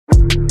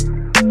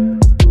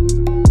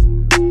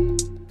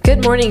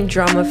Good morning,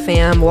 Drama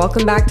fam.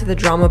 Welcome back to the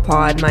Drama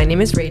Pod. My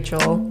name is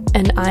Rachel.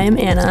 And I am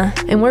Anna.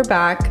 And we're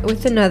back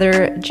with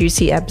another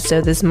juicy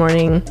episode this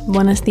morning.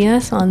 Buenos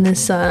dias on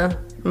this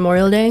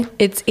Memorial Day.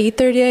 It's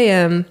 8:30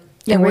 a.m.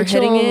 and we're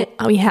hitting it.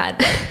 We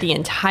had the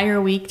entire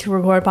week to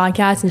record a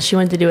podcast, and she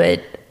wanted to do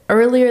it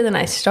earlier than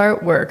I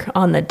start work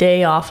on the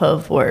day off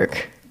of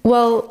work.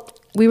 Well,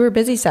 we were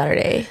busy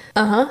Saturday.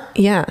 Uh-huh.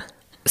 Yeah.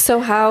 So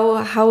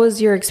how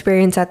was your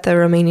experience at the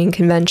Romanian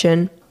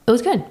convention? It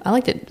was good. I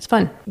liked it. It's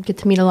fun. You get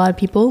to meet a lot of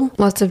people.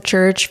 Lots of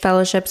church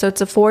fellowship. So it's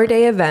a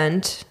 4-day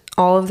event.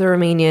 All of the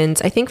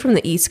Romanians, I think from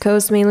the East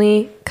Coast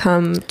mainly,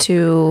 come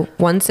to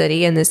one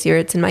city, and this year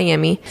it's in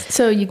Miami.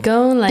 So you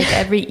go like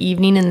every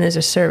evening and there's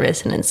a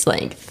service, and it's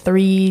like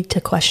 3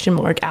 to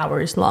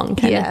hours long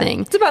kind of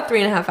thing. It's about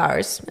 3.5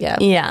 hours. Yeah.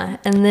 Yeah.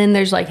 And then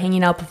there's like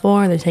hanging out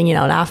before, there's hanging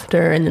out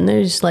after, and then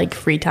there's like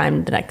free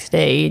time the next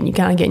day, and you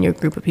kind of get in your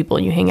group of people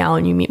and you hang out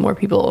and you meet more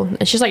people.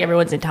 It's just like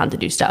everyone's in town to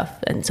do stuff,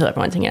 and so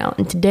everyone's hanging out.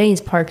 And today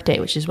is park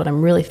day, which is what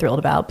I'm really thrilled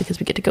about because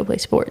we get to go play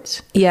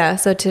sports. Yeah.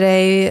 So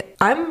today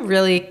I'm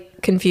really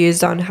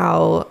confused on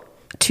how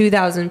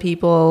 2,000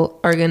 people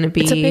are going to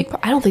be. It's a big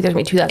I don't think there's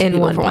going to be 2,000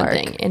 people for park. one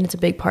thing. And it's a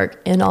big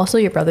park. And also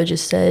your brother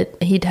just said,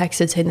 he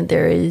texted saying that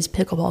there is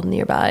pickleball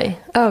nearby.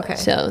 Oh, okay.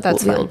 So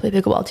that's we'll be able to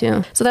play pickleball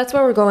too. So that's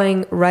where we're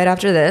going right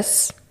after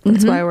this.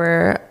 That's why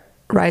we're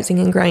rising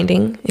and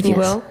grinding, if you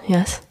will.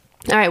 Yes.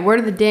 All right, word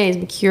of the day is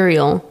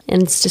mercurial,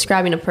 and it's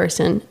describing a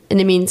person,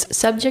 and it means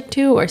subject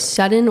to or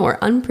sudden or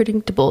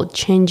unpredictable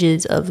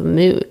changes of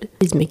mood.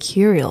 Is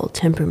mercurial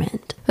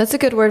temperament. That's a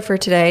good word for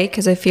today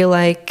because I feel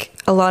like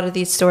a lot of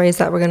these stories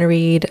that we're going to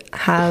read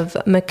have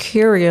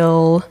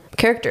mercurial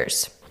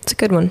characters. It's a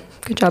good one.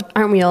 Good job.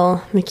 Aren't we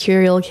all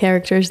mercurial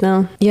characters,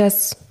 though?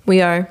 Yes,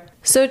 we are.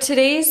 So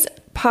today's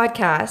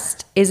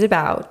podcast is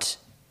about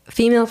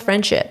female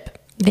friendship.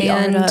 The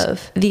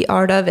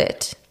art of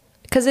it.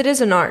 Because it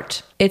is an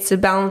art. It's a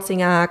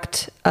balancing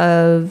act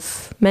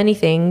of many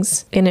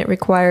things, and it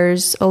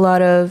requires a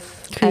lot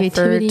of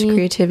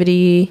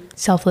creativity,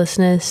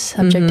 selflessness,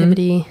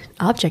 subjectivity,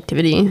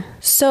 objectivity.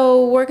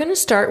 So we're going to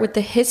start with the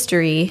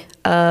history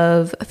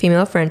of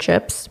female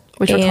friendships.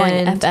 Which we're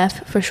calling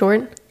FF for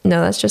short.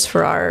 No, that's just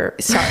for our...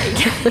 Sorry.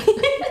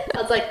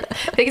 I was like,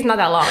 I think it's not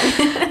that long.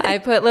 I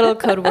put little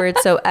code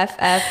words. So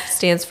FF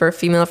stands for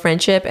female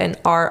friendship, and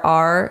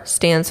RR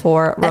stands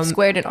for... F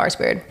squared and R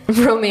squared.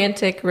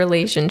 Romantic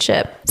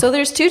relationship. So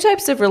there's 2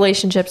 types of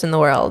relationships in the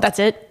world. That's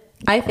it?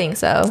 I think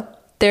so.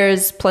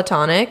 There's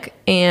platonic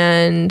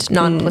and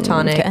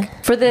non-platonic. Okay.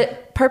 For the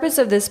purpose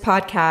of this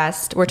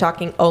podcast, we're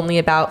talking only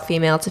about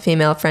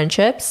female-to-female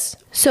friendships.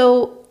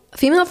 So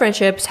female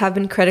friendships have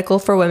been critical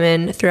for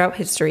women throughout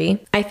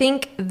history. I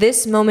think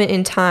this moment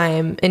in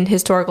time, in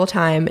historical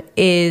time,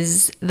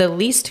 is the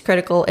least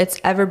critical it's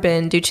ever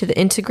been due to the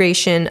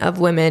integration of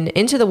women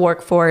into the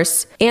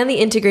workforce and the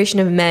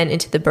integration of men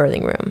into the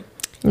birthing room.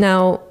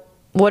 Now,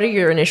 what are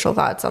your initial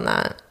thoughts on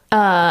that?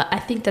 I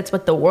think that's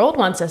what the world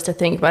wants us to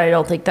think, but I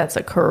don't think that's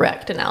a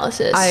correct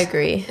analysis. I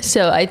agree.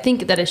 So I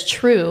think that is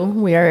true.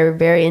 We are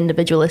very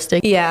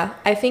individualistic. Yeah,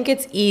 I think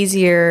it's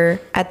easier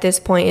at this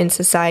point in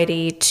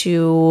society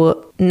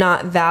to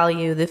not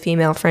value the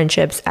female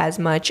friendships as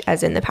much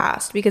as in the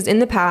past. Because in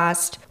the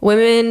past,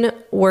 women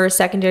were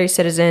secondary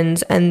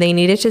citizens and they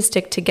needed to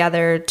stick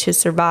together to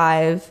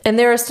survive. And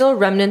there are still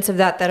remnants of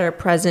that are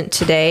present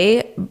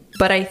today.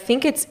 But I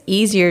think it's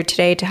easier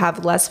today to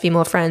have less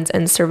female friends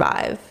and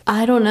survive.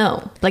 I don't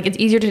know. Like, it's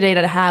easier today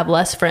to have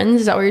less friends?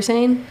 Is that what you're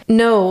saying?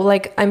 No,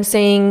 like I'm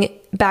saying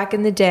back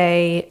in the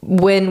day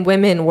when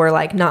women were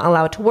like not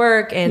allowed to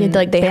work and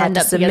they had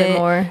to submit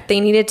more. They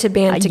needed to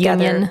band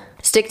together, union.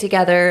 Stick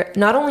together,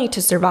 not only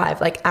to survive,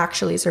 like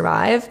actually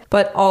survive,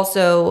 but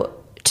also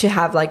to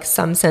have like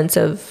some sense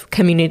of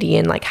community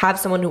and like have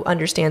someone who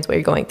understands what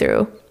you're going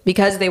through.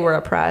 Because they were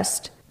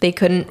oppressed. They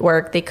couldn't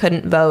work, they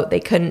couldn't vote, they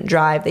couldn't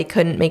drive, they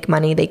couldn't make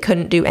money, they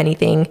couldn't do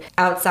anything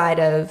outside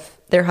of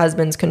their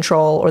husband's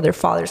control or their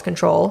father's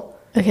control.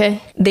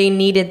 Okay. They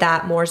needed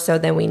that more so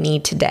than we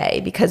need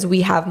today. Because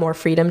we have more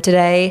freedom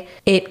today,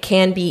 it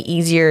can be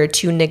easier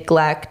to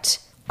neglect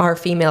our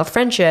female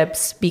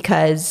friendships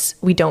because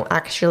we don't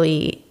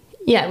actually...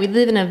 Yeah, we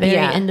live in a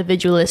very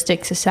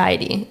individualistic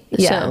society.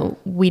 Yeah. So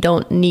we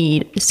don't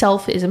need...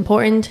 Self is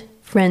important,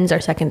 friends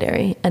are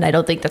secondary. And I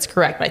don't think that's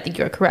correct, but I think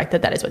you're correct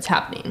that is what's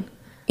happening.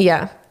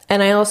 Yeah.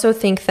 And I also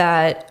think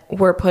that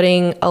we're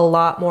putting a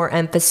lot more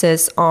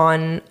emphasis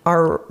on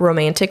our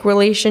romantic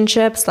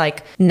relationships.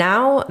 Like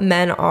now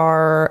men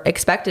are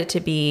expected to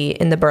be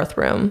in the birth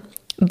room,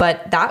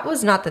 but that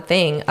was not the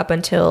thing up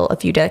until a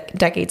few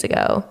decades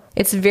ago.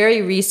 It's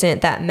very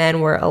recent that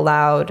men were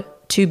allowed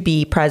to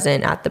be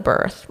present at the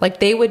birth. Like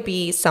they would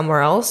be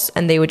somewhere else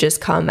and they would just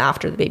come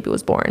after the baby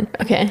was born.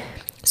 Okay.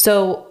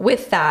 So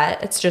with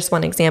that, it's just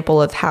one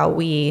example of how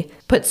we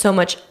put so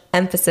much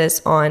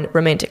emphasis on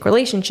romantic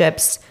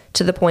relationships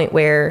to the point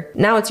where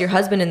now it's your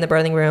husband in the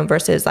birthing room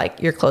versus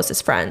like your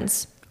closest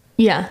friends.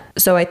 Yeah.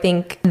 So I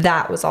think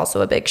that was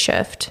also a big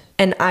shift.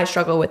 And I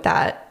struggle with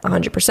that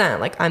 100%.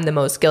 Like I'm the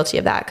most guilty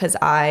of that because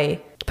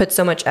I put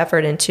so much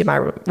effort into my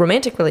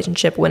romantic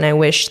relationship when I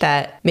wish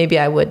that maybe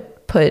I would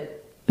put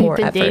more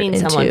effort into... You've been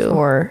dating someone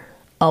for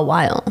a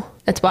while.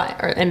 That's why.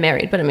 And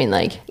married, but I mean,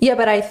 like... Yeah,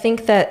 but I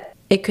think that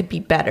it could be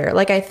better.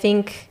 Like, I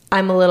think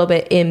I'm a little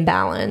bit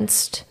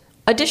imbalanced.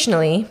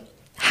 Additionally,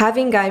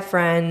 having guy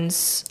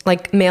friends,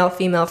 like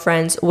male-female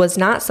friends, was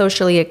not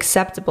socially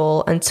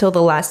acceptable until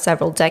the last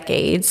several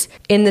decades,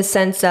 in the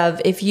sense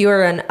of if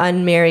you're an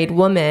unmarried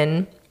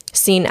woman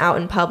seen out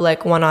in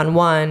public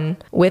one-on-one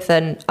with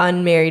an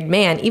unmarried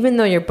man, even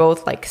though you're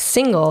both like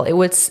single, it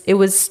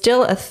was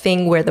still a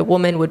thing where the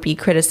woman would be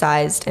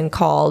criticized and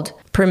called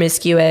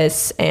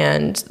promiscuous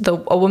and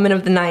a woman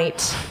of the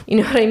night.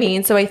 You know what I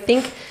mean? So I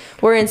think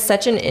we're in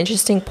such an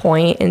interesting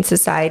point in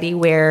society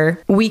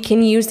where we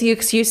can use the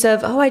excuse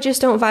of, oh, I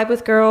just don't vibe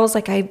with girls.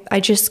 Like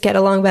I just get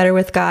along better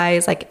with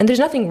guys. Like, and there's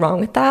nothing wrong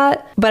with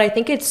that. But I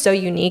think it's so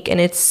unique, and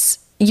it's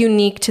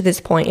unique to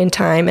this point in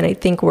time. And I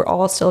think we're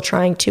all still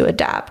trying to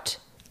adapt.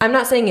 I'm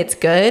not saying it's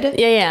good.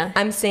 Yeah.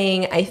 I'm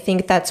saying I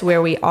think that's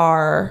where we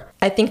are.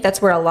 I think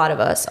that's where a lot of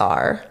us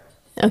are.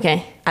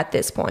 Okay. At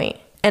this point.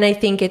 And I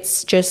think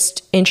it's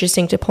just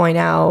interesting to point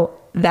out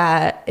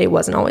that it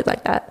wasn't always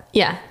like that.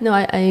 Yeah. No,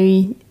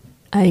 I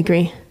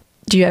agree.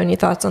 Do you have any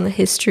thoughts on the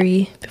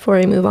history before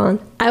I move on?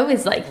 I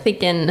was like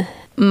thinking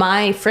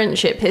my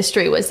friendship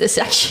history was this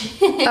section.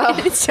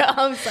 Oh. So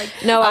I was like,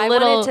 no, I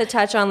wanted to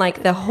touch on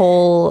like the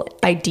whole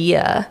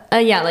idea.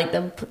 Yeah, like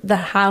the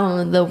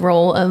how the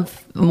role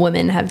of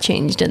women have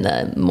changed in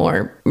the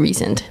more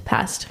recent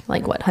past,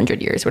 like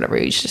 100 years, whatever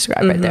you just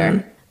described right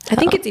there. I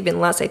think it's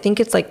even less. I think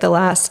it's like the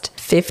last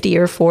 50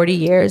 or 40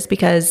 years,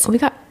 because we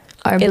got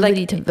our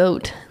ability to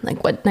vote,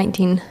 like what,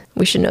 19?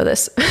 We should know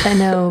this. I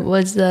know,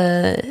 was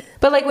the...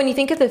 But like when you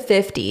think of the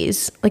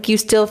 50s, like you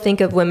still think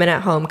of women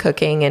at home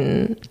cooking,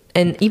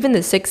 and even the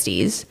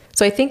 60s.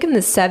 So I think in the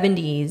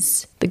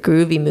 70s, the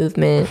groovy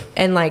movement,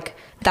 and like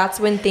that's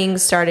when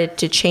things started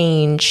to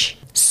change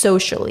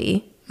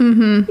socially.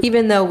 Mm-hmm.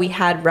 Even though we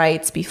had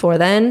rights before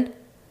then,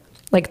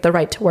 like the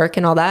right to work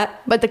and all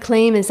that. But the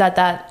claim is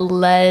that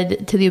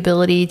led to the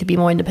ability to be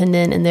more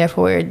independent, and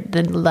therefore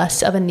the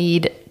less of a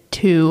need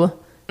to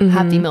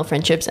have female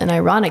friendships, and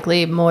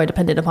ironically more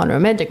dependent upon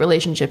romantic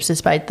relationships,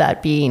 despite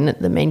that being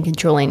the main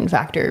controlling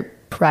factor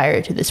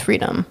prior to this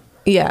freedom.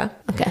 Yeah.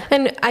 Okay.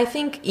 And I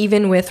think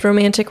even with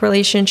romantic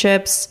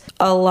relationships,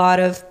 a lot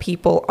of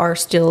people are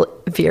still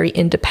very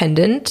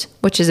independent,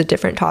 which is a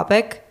different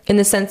topic, in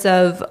the sense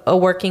of a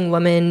working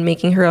woman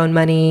making her own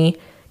money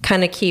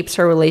kind of keeps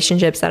her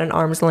relationships at an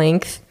arm's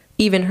length,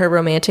 even her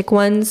romantic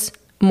ones.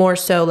 More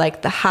so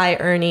like the high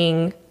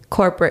earning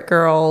corporate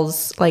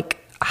girls, like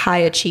high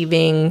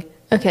achieving,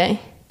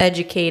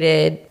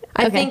 educated.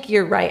 I think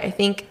you're right. I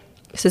think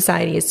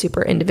society is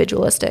super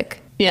individualistic.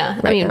 Yeah.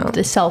 Right, I mean,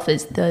 the self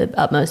is the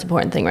utmost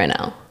important thing right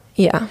now.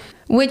 Yeah.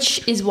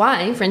 Which is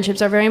why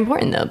friendships are very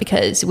important, though,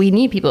 because we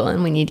need people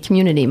and we need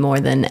community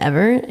more than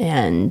ever.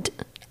 And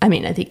I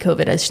mean, I think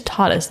COVID has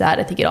taught us that.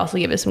 I think it also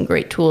gave us some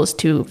great tools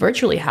to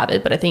virtually have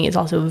it, but I think it's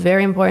also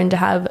very important to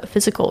have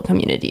physical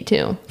community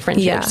too.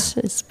 Friendships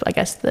is, I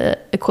guess, the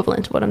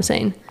equivalent of what I'm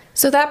saying.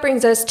 So that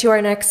brings us to our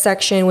next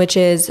section, which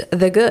is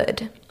the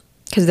good,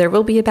 because there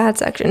will be a bad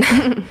section.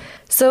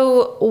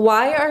 So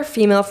why are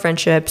female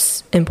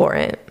friendships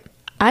important?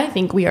 I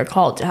think we are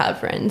called to have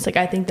friends. Like,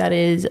 I think that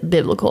is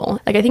biblical.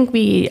 Like, I think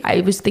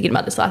I was thinking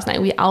about this last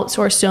night. We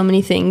outsource so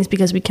many things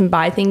because we can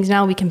buy things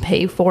now. We can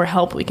pay for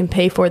help. We can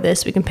pay for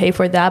this. We can pay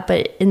for that.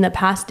 But in the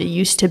past, it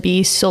used to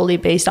be solely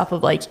based off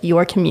of like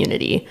your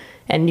community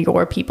and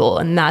your people.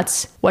 And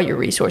that's what your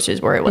resources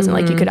were. It wasn't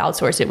like you could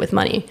outsource it with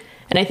money.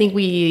 And I think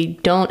we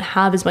don't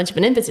have as much of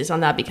an emphasis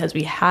on that because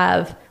we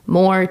have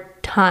more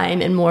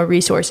time and more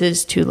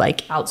resources to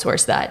like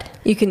outsource that.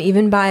 You can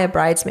even buy a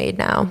bridesmaid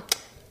now.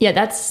 Yeah,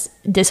 that's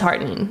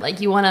disheartening. Like,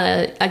 you want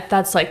to,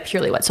 that's like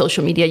purely what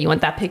social media, you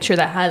want that picture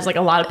that has like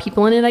a lot of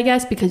people in it, I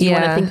guess, because you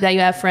want to think that you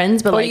have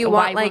friends, but or like,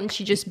 why wouldn't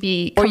you just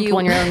be comfortable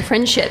in your own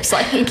friendships?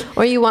 Like,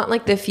 or you want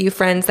like the few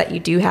friends that you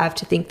do have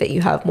to think that you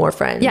have more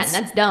friends. Yeah, and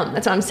that's dumb.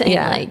 That's what I'm saying.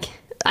 Yeah. Like,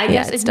 I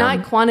guess it's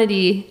not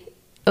quantity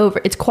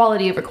over, it's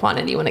quality over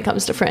quantity when it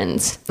comes to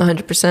friends.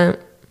 100%.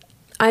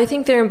 I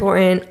think they're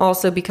important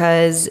also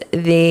because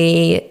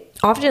they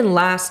often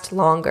last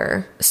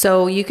longer.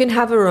 So you can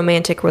have a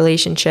romantic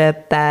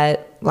relationship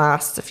that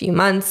lasts a few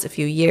months, a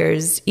few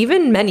years,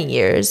 even many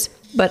years,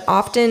 but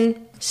often...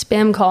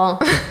 Spam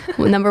call.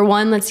 Number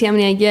 1, let's see how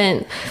many I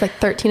get. It's like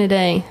 13 a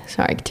day.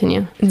 Sorry,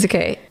 continue. It's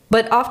okay.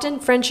 But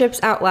often friendships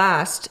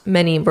outlast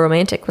many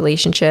romantic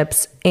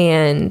relationships,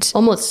 and...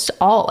 almost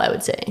all, I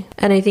would say.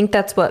 And I think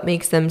that's what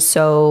makes them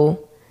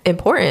so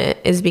important,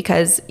 is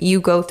because you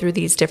go through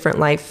these different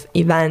life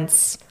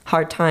events,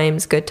 hard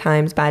times, good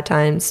times, bad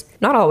times.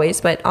 Not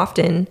always, but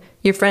often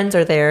your friends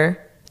are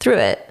there through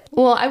it.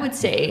 Well, I would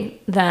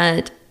say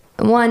that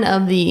one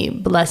of the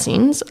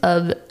blessings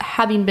of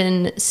having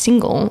been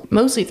single,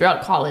 mostly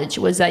throughout college,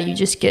 was that you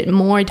just get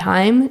more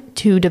time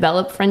to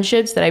develop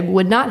friendships that I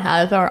would not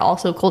have, or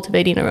also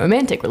cultivating a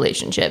romantic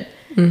relationship.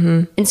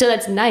 And so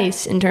that's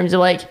nice in terms of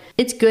like,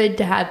 it's good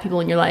to have people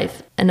in your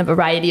life and a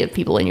variety of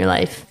people in your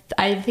life.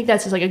 I think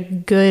that's just like a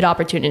good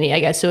opportunity, I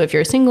guess. So if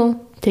you're single,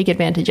 take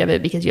advantage of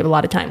it because you have a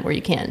lot of time where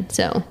you can.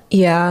 So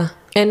yeah.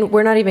 And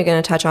we're not even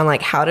going to touch on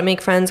like how to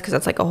make friends because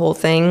that's like a whole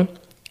thing.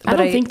 But I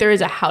don't think there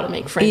is a how to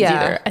make friends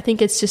either. I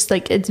think it's just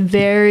like, it's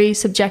very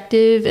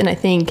subjective, and I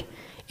think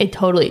it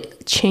totally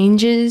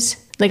changes.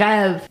 Like I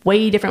have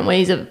way different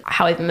ways of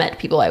how I've met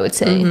people, I would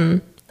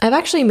say. I've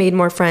actually made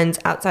more friends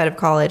outside of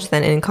college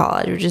than in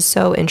college, which is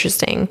so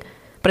interesting.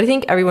 But I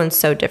think everyone's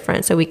so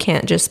different, so we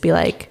can't just be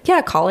like,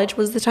 yeah, college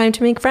was the time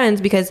to make friends,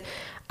 because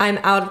I'm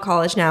out of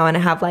college now and I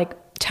have like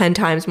 10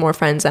 times more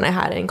friends than I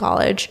had in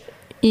college.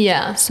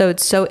 Yeah. So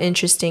it's so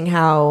interesting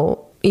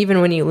how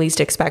even when you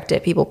least expect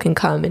it, people can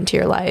come into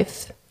your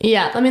life.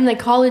 Yeah, I mean, like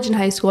college and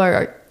high school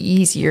are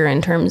easier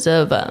in terms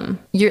of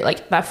you're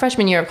like that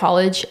freshman year of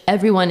college,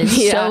 everyone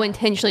is so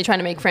intentionally trying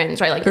to make friends,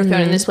 right? Like you're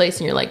thrown in this place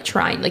and you're like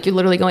trying, like you're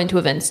literally going to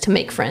events to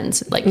make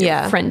friends, like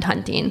you're friend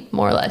hunting,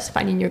 more or less,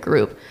 finding your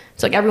group.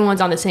 It's like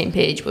everyone's on the same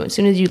page, but as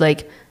soon as you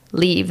like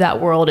leave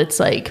that world, it's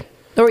like,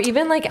 or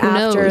even like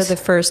after the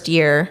first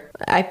year,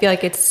 I feel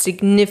like it's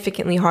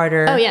significantly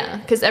harder. Oh yeah,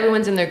 because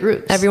everyone's in their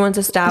groups. Everyone's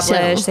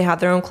established. They have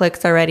their own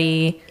cliques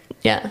already.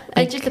 Yeah,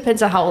 it just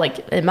depends on how, like,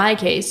 in my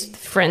case,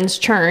 friends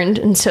churned,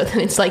 and so then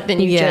it's like, then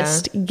you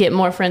just get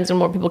more friends and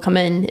more people come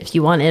in if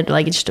you wanted.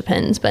 Like, it just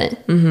depends, but...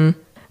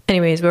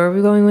 Anyways, where are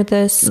we going with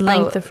this?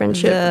 Length of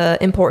friendship. The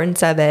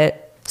importance of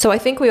it. So I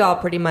think we all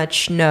pretty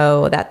much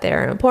know that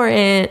they're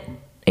important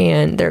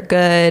and they're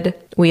good.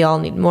 We all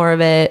need more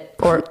of it,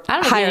 or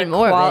I don't need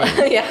more of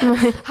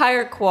it.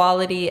 Higher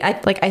quality.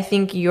 I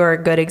think you're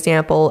a good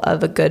example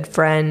of a good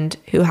friend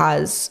who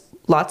has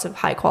lots of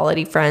high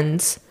quality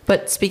friends.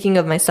 But speaking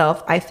of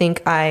myself, I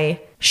think I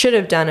should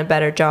have done a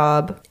better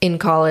job in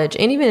college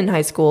and even in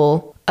high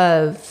school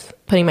of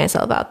putting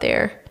myself out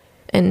there.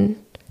 And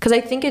because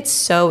I think it's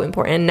so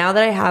important. And now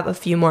that I have a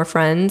few more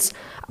friends,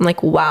 I'm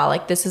like, wow,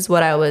 like this is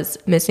what I was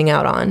missing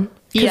out on.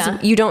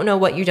 Because you don't know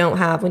what you don't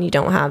have when you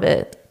don't have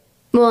it.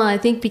 Well, I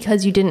think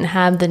because you didn't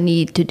have the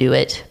need to do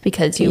it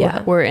because you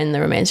were in the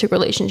romantic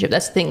relationship.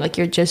 That's the thing. Like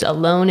you're just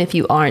alone if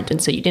you aren't.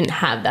 And so you didn't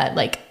have that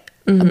like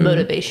a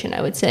motivation,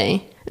 I would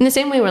say. In the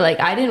same way where like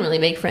I didn't really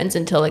make friends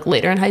until like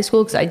later in high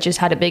school because I just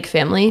had a big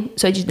family.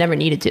 So I just never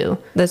needed to.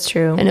 That's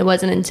true. And it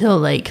wasn't until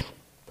like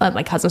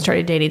my cousin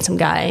started dating some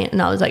guy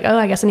and I was like, oh,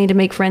 I guess I need to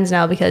make friends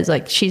now because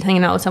like she's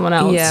hanging out with someone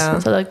else. Yeah.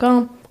 And so like,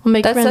 oh, we'll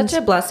make friends. That's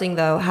such a blessing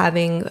though,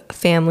 having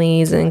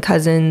families and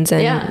cousins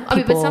and I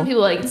mean, but some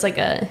people like it's like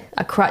a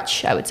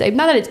crutch, I would say.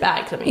 Not that it's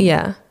bad, 'cause I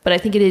mean, but I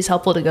think it is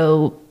helpful to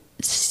go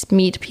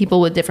meet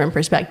people with different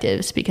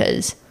perspectives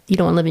because you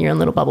don't want to live in your own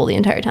little bubble the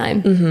entire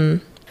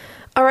time.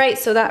 All right,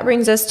 so that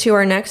brings us to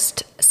our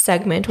next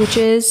segment, which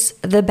is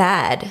the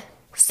bad.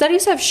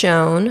 Studies have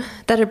shown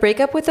that a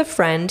breakup with a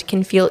friend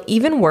can feel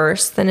even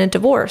worse than a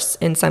divorce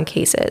in some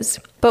cases.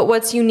 But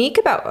what's unique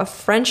about a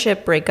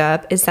friendship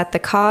breakup is that the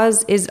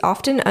cause is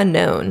often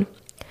unknown.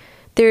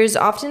 There's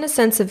often a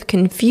sense of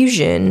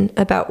confusion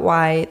about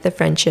why the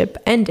friendship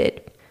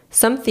ended.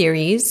 Some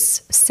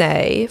theories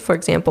say, for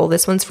example,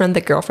 this one's from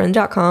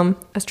thegirlfriend.com,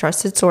 a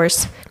trusted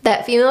source,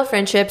 that female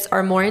friendships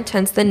are more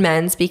intense than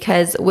men's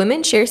because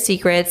women share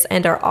secrets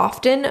and are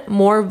often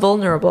more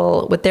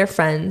vulnerable with their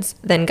friends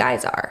than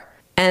guys are.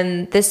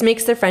 And this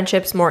makes their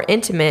friendships more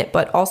intimate,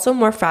 but also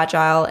more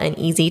fragile and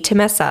easy to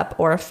mess up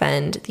or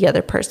offend the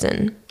other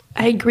person.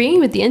 I agree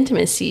with the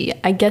intimacy.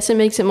 I guess it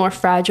makes it more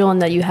fragile in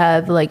that you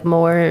have like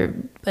more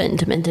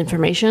intimate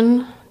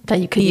information that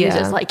you could use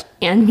as like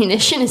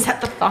ammunition. Is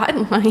that the thought?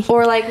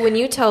 Or like when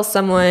you tell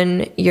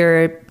someone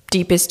your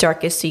deepest,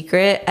 darkest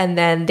secret and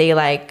then they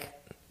like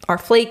are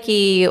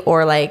flaky,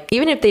 or like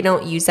even if they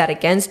don't use that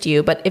against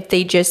you, but if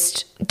they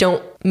just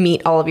don't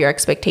meet all of your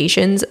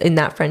expectations in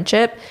that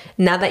friendship,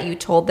 now that you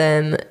told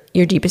them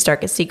your deepest,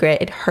 darkest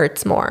secret, it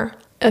hurts more.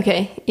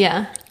 Okay,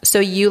 yeah. So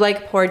you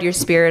like poured your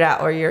spirit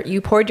out, or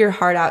you poured your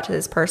heart out to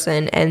this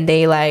person and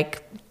they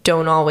like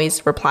don't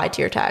always reply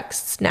to your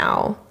texts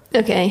now.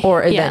 Okay.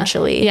 Or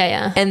eventually.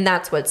 Yeah. And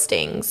that's what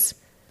stings.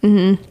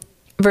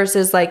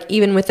 Versus like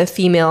even with a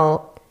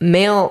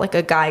female-male, like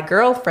a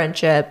guy-girl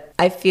friendship,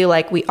 I feel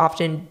like we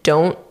often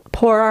don't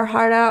pour our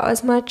heart out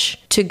as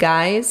much to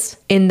guys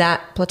in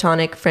that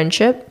platonic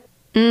friendship.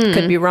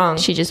 Could be wrong.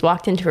 She just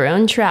walked into her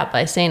own trap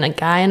by saying a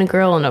guy and a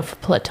girl in a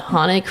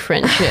platonic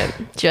friendship.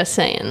 Just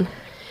saying.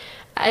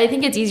 I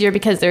think it's easier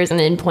because there's an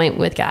endpoint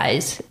with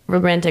guys,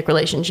 romantic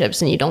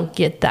relationships, and you don't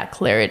get that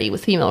clarity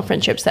with female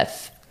friendships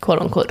that quote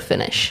unquote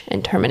finish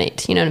and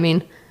terminate. You know what I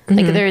mean?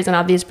 Like there is an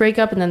obvious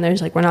breakup and then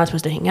there's like, we're not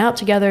supposed to hang out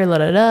together,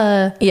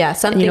 Yeah,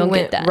 something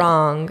went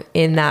wrong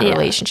in that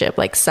relationship.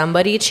 Like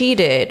somebody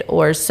cheated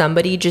or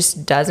somebody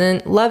just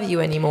doesn't love you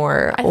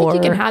anymore. I think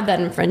you can have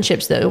that in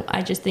friendships though.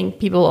 I just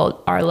think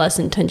people are less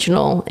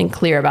intentional and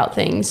clear about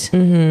things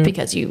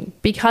because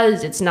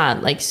it's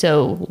not like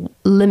so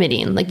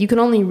limiting. Like you can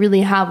only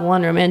really have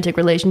one romantic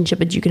relationship,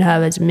 but you can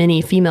have as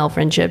many female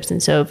friendships.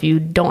 And so if you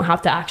don't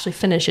have to actually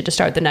finish it to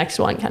start the next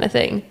one kind of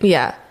thing.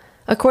 Yeah.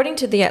 According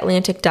to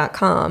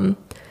theatlantic.com,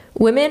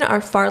 Women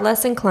are far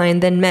less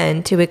inclined than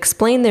men to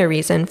explain their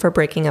reason for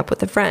breaking up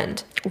with a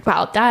friend.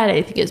 Wow, that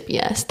I think is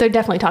BS. They're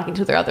definitely talking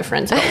to their other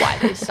friends about why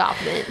they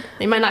stopped it.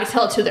 They might not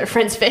tell it to their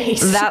friend's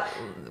face. That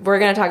we're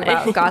going to talk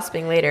about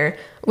gossiping later.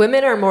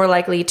 Women are more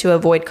likely to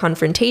avoid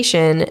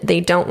confrontation. They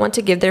don't want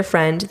to give their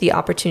friend the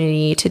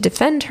opportunity to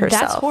defend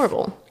herself. That's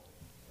horrible.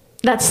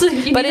 That's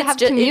you but need to have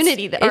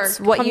community. It's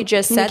what you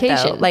just said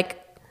though. Like,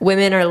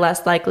 women are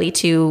less likely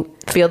to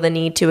feel the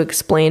need to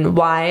explain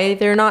why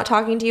they're not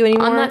talking to you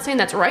anymore. I'm not saying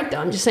that's right though.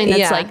 I'm just saying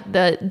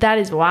that's that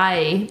is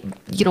why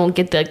you don't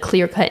get the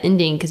clear-cut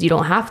ending, because you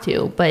don't have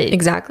to. But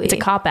exactly, it's a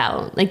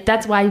cop-out. Like,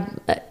 that's why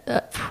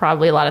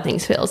probably a lot of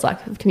things fail is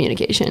lack of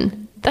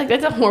communication.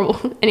 That's a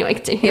horrible. Anyway,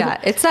 continue. Yeah,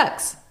 it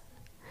sucks.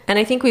 And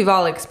I think we've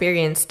all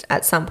experienced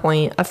at some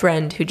point a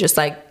friend who just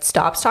like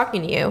stops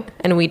talking to you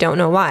and we don't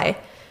know why.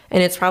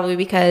 And it's probably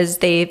because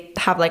they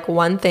have like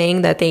one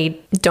thing that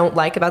they don't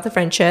like about the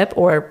friendship,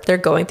 or they're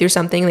going through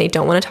something, they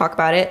don't want to talk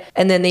about it,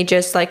 and then they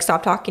just like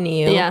stop talking to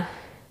you. Yeah.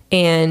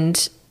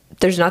 And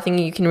there's nothing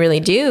you can really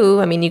do.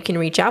 I mean, you can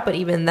reach out, but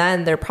even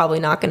then they're probably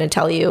not going to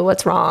tell you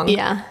what's wrong.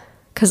 Yeah.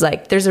 Because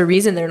like there's a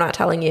reason they're not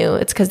telling you.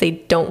 It's because they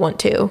don't want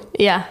to.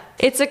 Yeah.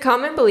 It's a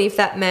common belief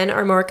that men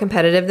are more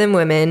competitive than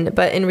women,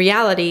 but in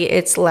reality,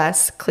 it's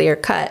less clear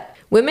cut.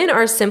 Women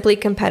are simply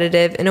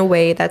competitive in a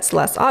way that's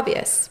less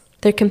obvious.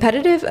 They're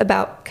competitive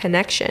about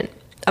connection.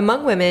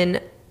 Among women,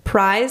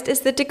 prized is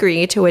the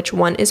degree to which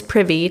one is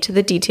privy to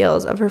the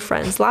details of her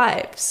friends'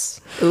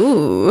 lives.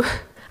 Ooh,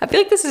 I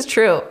feel like this is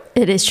true.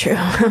 It is true.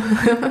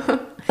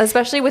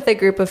 Especially with a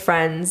group of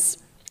friends,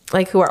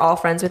 like who are all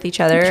friends with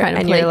each other. Trying to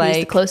and play you're like,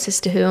 who's the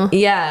closest to who.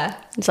 Yeah.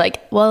 It's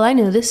like, well, I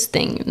know this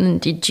thing.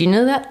 And did you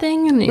know that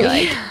thing? And you're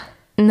like,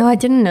 no, I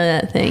didn't know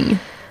that thing.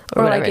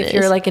 Or like if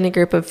you're like in a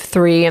group of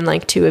 3 and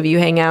like 2 of you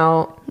hang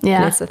out. Yeah.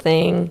 And that's the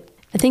thing.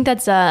 I think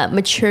that's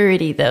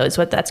maturity, though, is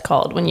what that's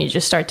called, when you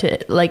just start to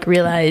like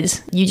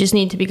realize you just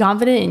need to be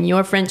confident in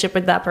your friendship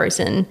with that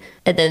person.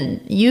 And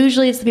then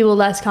usually it's the people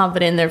less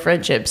confident in their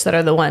friendships that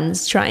are the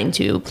ones trying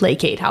to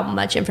placate how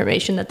much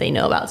information that they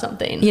know about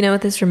something. You know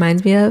what this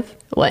reminds me of?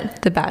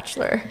 What? The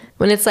Bachelor.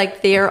 When it's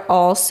like they're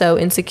all so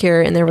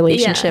insecure in their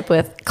relationship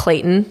with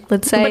Clayton,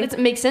 let's say. But it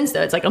makes sense,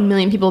 though. It's like a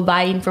million people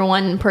vying for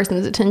one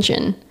person's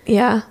attention.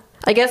 Yeah.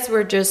 I guess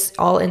we're just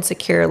all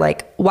insecure.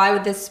 Like, why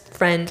would this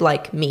friend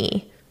like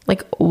me?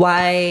 Like,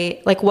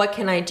 why, like, what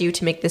can I do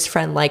to make this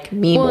friend like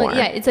me more?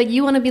 Yeah, it's like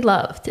you want to be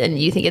loved, and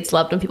you think it's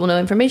loved when people know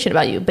information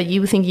about you, but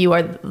you think you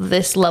are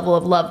this level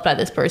of loved by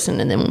this person,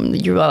 and then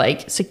you're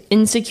like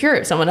insecure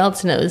if someone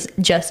else knows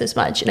just as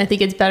much. And I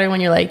think it's better when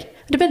you're like,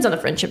 it depends on the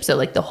friendship. So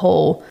like the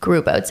whole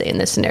group, I would say, in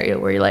this scenario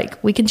where you're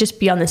like, we can just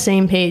be on the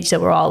same page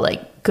that we're all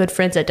like good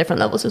friends at different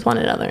levels with one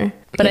another.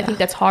 But I think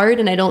that's hard,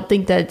 and I don't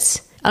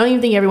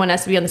even think everyone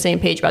has to be on the same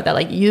page about that.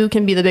 Like, you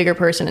can be the bigger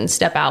person and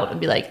step out and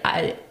be like,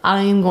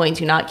 I'm going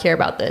to not care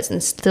about this.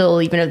 And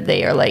still, even if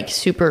they are like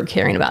super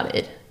caring about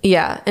it.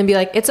 Yeah. And be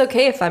like, it's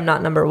okay if I'm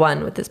not number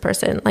 1 with this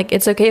person. Like,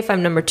 it's okay if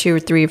I'm number 2 or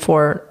 3,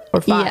 4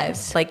 or 5.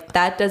 Yes. Like,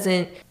 that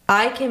doesn't,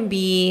 I can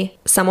be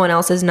someone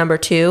else's number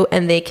 2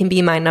 and they can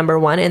be my number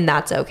 1, and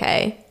that's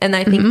okay. And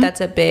I think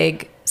that's a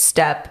big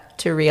step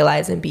to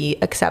realize and be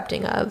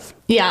accepting of.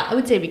 Yeah, I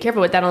would say be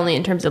careful with that, only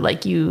in terms of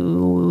like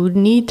you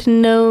need to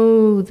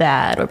know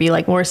that or be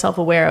like more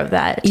self-aware of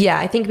that. Yeah,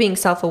 I think being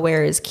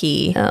self-aware is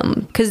key,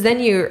 because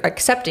then you're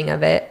accepting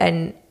of it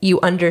and you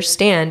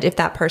understand if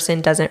that person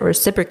doesn't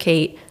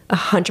reciprocate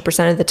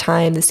 100% of the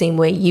time the same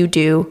way you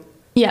do.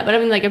 Yeah, but I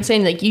mean, like I'm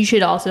saying, like you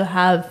should also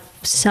have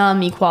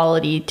some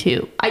equality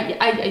too.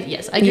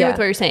 Yes, I agree with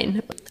what you're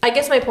saying. I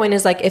guess my point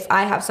is, like, if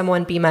I have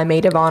someone be my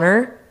maid of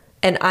honor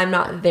and I'm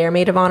not their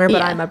maid of honor,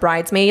 but I'm a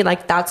bridesmaid,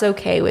 like, that's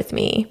okay with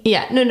me.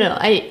 Yeah, no,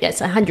 I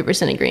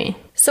 100% agree.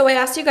 So I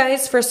asked you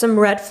guys for some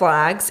red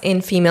flags in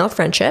female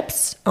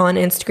friendships on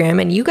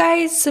Instagram, and you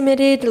guys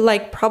submitted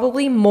like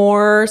probably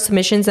more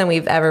submissions than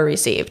we've ever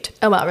received.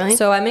 Oh, wow, really?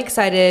 So I'm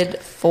excited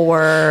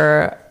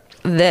for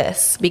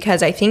this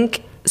because I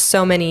think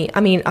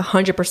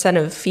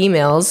 100% of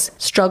females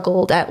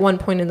struggled at one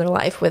point in their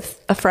life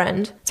with a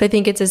friend. So I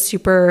think it's a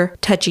super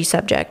touchy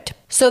subject.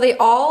 So they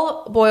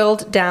all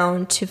boiled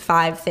down to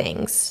 5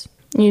 things.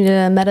 You did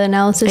a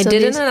meta-analysis of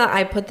these?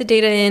 I put the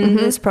data in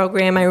this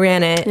program. I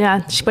ran it.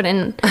 Yeah, she put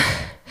in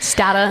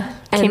Stata.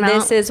 And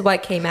this is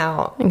what came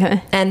out.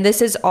 Okay. And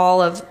this is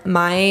all of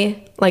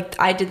my, like,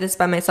 I did this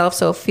by myself,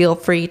 so feel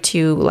free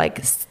to,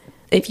 like,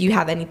 if you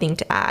have anything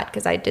to add,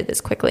 because I did this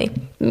quickly.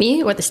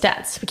 Me or the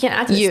stats? We can't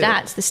add to the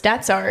stats. The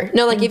stats are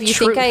no, like if you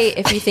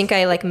think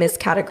I like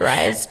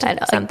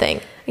miscategorized something.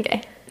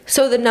 Okay.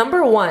 So the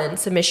number 1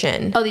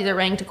 submission. Oh, these are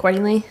ranked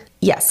accordingly?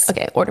 Yes.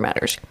 Okay, order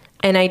matters.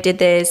 And I did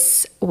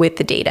this with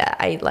the data.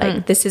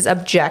 This is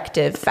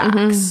objective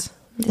facts.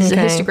 This is a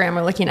histogram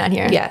we're looking at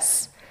here.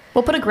 Yes.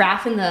 We'll put a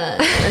graph in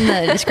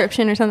the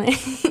description or something.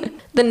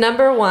 The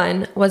number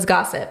 1 was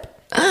gossip.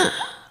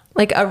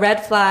 Like, a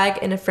red flag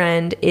in a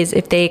friend is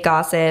if they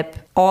gossip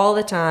all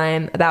the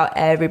time about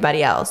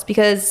everybody else,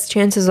 because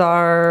chances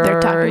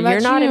are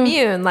you're not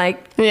immune.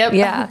 Like, yep.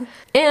 Yeah.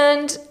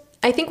 And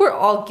I think we're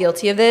all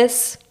guilty of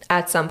this.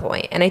 at some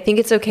point. And I think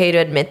it's okay to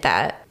admit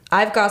that.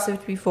 I've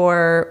gossiped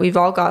before. We've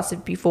all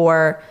gossiped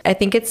before. I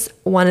think it's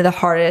one of the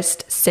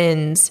hardest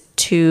sins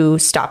to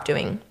stop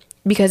doing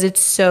because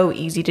it's so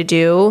easy to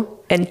do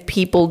and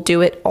people do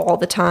it all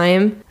the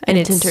time. And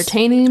it's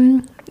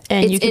entertaining.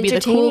 And you can be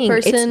the cool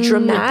person. It's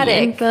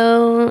dramatic.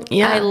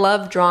 Yeah. I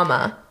love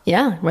drama.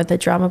 Yeah, we're the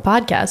drama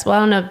podcast. Well, I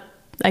don't know.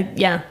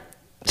 Yeah.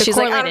 She's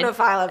correlated. Like, I don't know if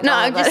I love drama.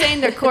 No, I'm just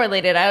saying they're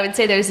correlated. I would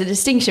say there's a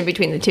distinction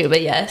between the two,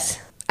 but yes.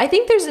 I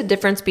think there's a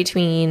difference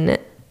between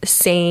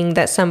saying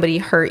that somebody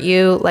hurt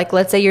you. Like,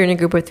 let's say you're in a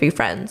group of 3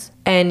 friends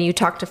and you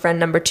talk to friend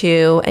number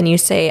 2 and you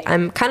say,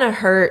 I'm kind of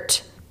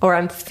hurt or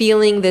I'm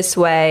feeling this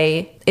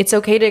way. It's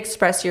okay to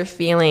express your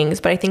feelings,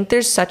 but I think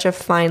there's such a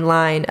fine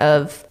line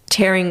of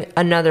tearing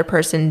another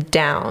person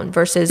down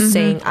versus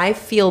saying, I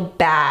feel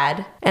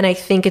bad and I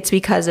think it's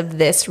because of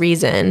this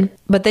reason.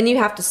 But then you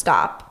have to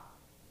stop.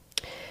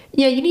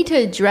 Yeah, you need to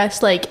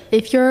address, like,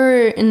 if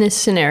you're in this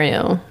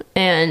scenario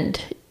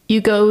and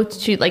you go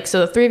to, like,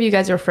 so the 3 of you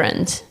guys are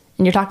friends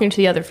and you're talking to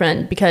the other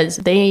friend because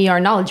they are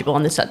knowledgeable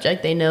on the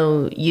subject. They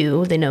know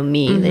you, they know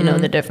me, they know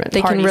the different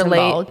parties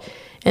involved.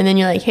 And then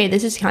you're like, hey,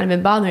 this has kind of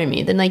been bothering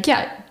me. Then, like,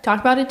 yeah, talk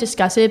about it,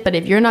 discuss it. But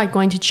if you're not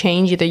going to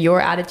change either your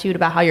attitude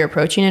about how you're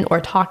approaching it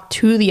or talk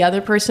to the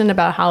other person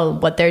about how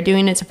what they're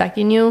doing is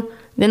affecting you,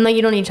 then, like,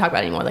 you don't need to talk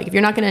about it anymore. Like, if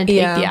you're not going to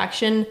take the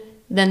action,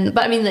 then,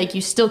 but I mean, like,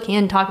 you still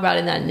can talk about it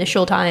in that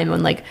initial time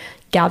when, like,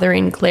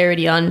 gathering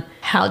clarity on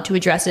how to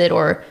address it.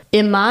 Or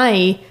am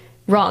I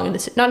wrong?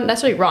 This not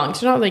necessarily wrong.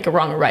 It's not like a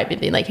wrong or right, but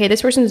being like, hey,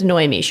 this person's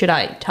annoying me. Should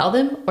I tell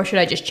them or should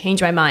I just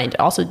change my mind?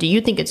 Also, do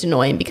you think it's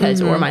annoying because,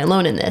 or am I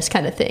alone in this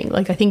kind of thing?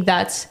 Like, I think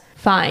that's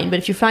fine. But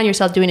if you find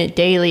yourself doing it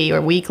daily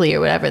or weekly or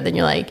whatever, then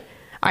you're like,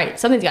 all right,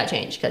 something's got to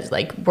change because,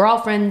 like, we're all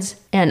friends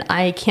and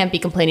I can't be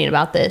complaining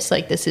about this.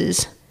 Like, this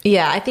is...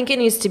 Yeah, I think it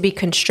needs to be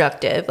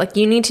constructive. Like,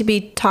 you need to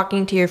be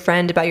talking to your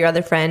friend about your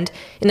other friend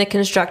in a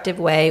constructive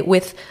way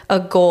with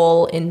a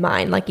goal in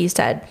mind, like you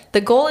said.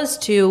 The goal is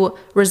to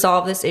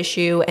resolve this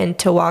issue and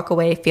to walk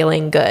away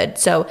feeling good.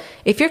 So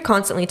if you're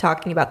constantly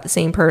talking about the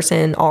same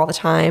person all the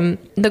time,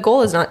 the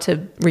goal is not to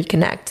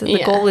reconnect.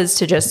 The goal is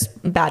to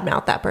just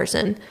badmouth that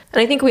person.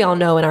 And I think we all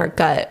know in our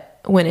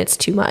gut when it's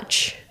too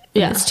much,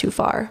 when it's too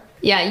far.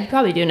 Yeah, you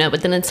probably do know,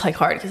 but then it's, like,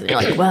 hard because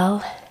you're like,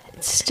 well...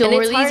 It's still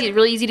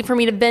really easy for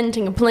me to vent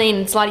and complain.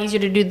 It's a lot easier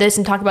to do this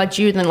and talk about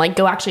you than, like,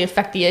 go actually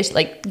affect the issue,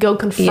 like, go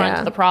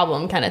confront the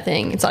problem kind of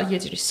thing. It's a lot easier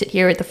to just sit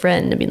here with a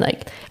friend and be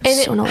like,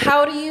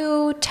 how do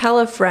you tell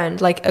a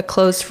friend, like a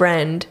close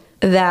friend,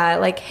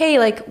 that, like, hey,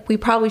 like, we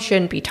probably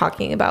shouldn't be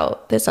talking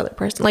about this other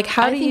person? Like,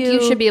 I think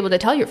you should be able to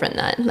tell your friend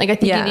that. Like, I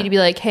think you need to be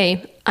like,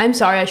 hey, I'm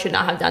sorry, I should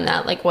not have done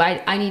that. Like,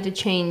 I need to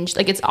change.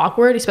 Like, it's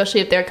awkward,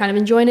 especially if they're kind of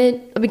enjoying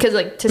it. Because,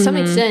 like, to some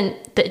extent,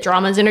 the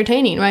drama is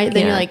entertaining, right?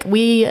 Then you're like,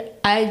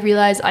 I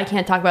realize I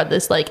can't talk about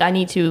this. Like, I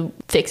need to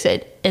fix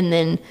it and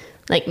then,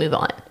 like, move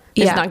on.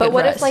 It's not but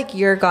what if, like,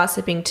 you're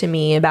gossiping to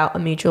me about a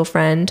mutual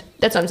friend?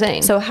 That's what I'm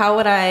saying. So how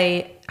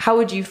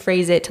would you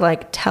phrase it to,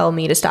 like, tell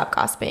me to stop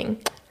gossiping?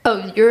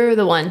 Oh, you're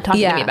the one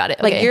talking to me about it.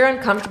 Okay. Like, you're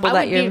uncomfortable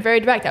I would be very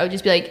direct. I would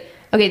just be like,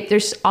 okay,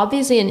 there's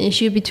obviously an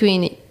issue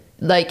between,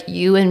 like,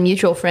 you and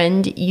mutual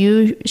friend.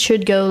 You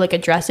should go, like,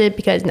 address it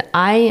because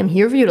I am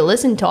here for you to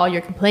listen to all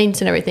your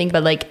complaints and everything.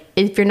 But, like,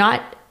 if you're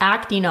not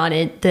acting on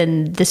it,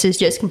 then this is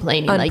just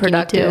complaining.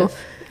 Unproductive. Like, you need to.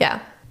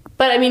 Yeah.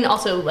 But I mean,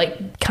 also,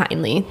 like,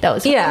 kindly. That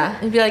was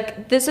and be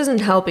like, this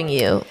isn't helping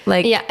you.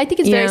 Like, yeah, I think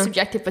it's very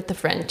subjective with the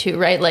friend too,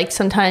 right? Like,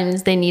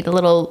 sometimes they need a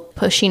little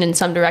pushing in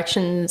some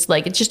directions.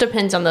 Like, it just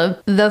depends on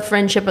the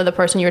friendship of the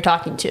person you're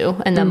talking to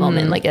in that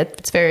moment. Like,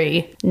 it's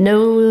very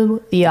know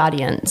the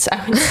audience,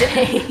 I would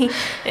say.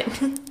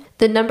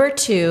 The number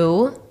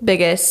 2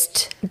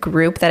 biggest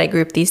group that I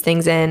grouped these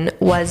things in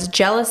was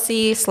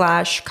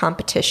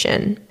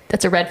jealousy/competition.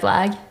 That's a red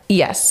flag?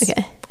 Yes.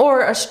 Okay.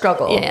 Or a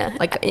struggle.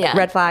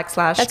 Red flag /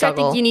 struggle. That's why I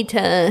think you need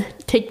to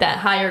take that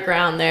higher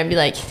ground there and be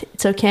like,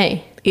 it's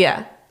okay.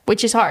 Yeah.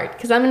 Which is hard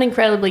because I'm an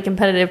incredibly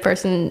competitive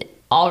person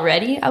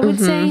already, I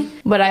would say.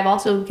 But I've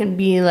also can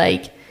be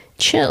like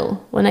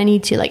chill when I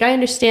need to. Like, I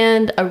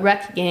understand a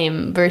rec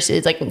game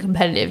versus, like, a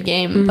competitive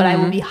game, but I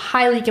will be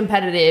highly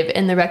competitive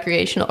in the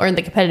recreational or in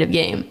the competitive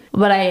game.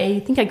 But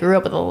I think I grew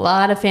up with a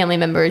lot of family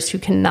members who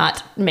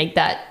cannot make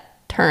that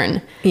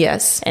turn.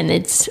 Yes. And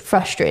it's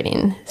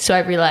frustrating. So I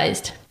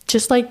realized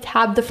just, like,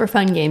 have the for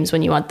fun games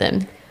when you want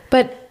them.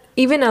 But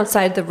even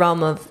outside the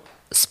realm of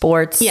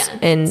sports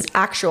and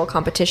actual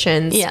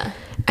competitions,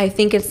 I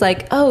think it's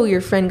like, oh,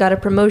 your friend got a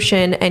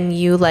promotion and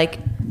you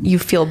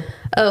feel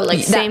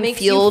that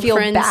makes you feel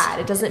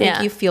bad. It doesn't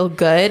make you feel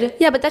good.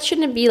 Yeah, but that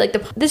shouldn't be like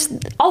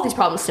all these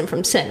problems stem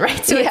from sin,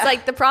 right? So it's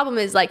like the problem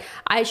is, like,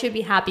 I should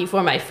be happy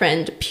for my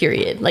friend,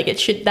 period. Like,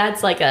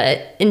 that's like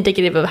a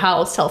indicative of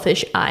how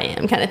selfish I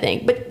am kind of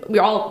thing. But we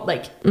all,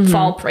 like,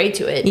 fall prey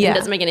to it. It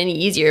doesn't make it any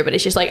easier, but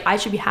it's just like, I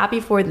should be happy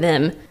for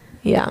them.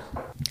 Yeah.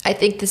 I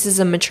think this is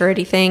a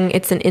maturity thing.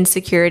 It's an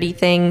insecurity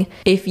thing.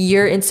 If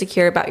you're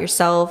insecure about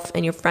yourself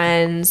and your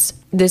friends,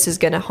 this is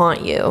going to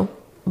haunt you.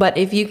 But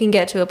if you can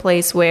get to a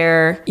place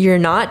where you're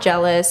not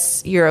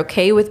jealous, you're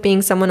okay with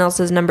being someone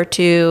else's number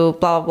two,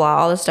 blah, blah, blah,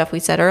 all the stuff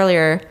we said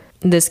earlier,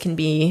 this can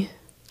be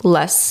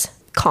less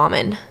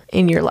common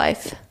in your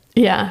life.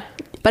 Yeah.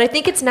 But I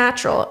think it's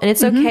natural, and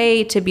it's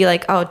okay to be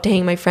like, oh,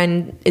 dang, my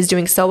friend is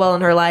doing so well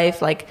in her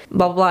life. Like,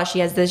 blah, blah, blah. She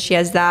has this, she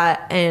has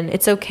that. And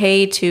it's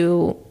okay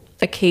to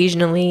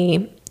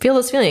occasionally feel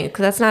this feeling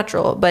because that's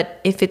natural. But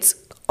if it's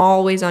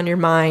always on your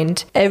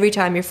mind, every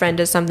time your friend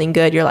does something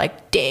good, you're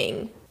like,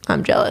 dang,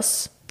 I'm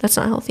jealous. That's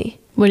not healthy.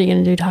 What are you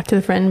going to do? Talk to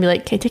the friend and be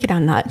like, okay, take it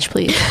down a notch,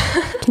 please.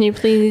 Can you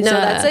please? No,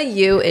 that's a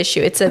you issue.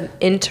 It's an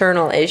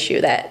internal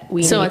issue that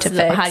we need to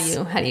fix.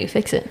 How do you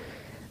fix it?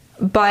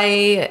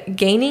 By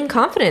gaining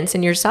confidence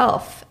in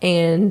yourself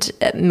and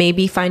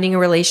maybe finding a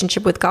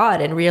relationship with God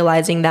and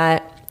realizing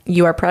that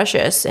you are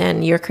precious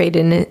and you're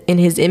created in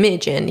his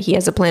image and he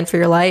has a plan for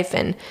your life,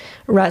 and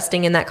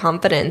resting in that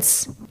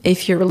confidence.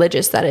 If you're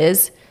religious, that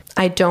is.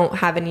 I don't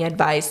have any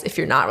advice if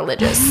you're not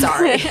religious.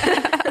 Sorry.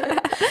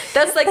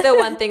 That's like the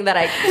one thing that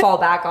I fall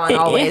back on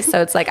always.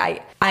 So it's like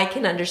I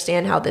can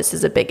understand how this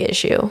is a big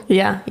issue.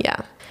 Yeah. Yeah.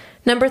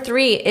 Number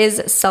 3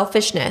 is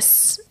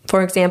selfishness.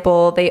 For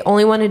example, they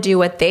only want to do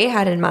what they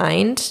had in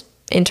mind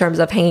in terms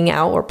of hanging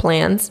out or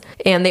plans,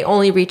 and they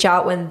only reach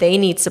out when they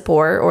need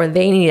support or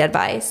they need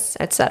advice,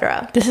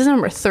 etc. This is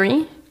number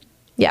 3?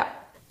 Yeah.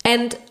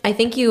 And I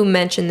think you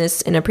mentioned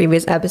this in a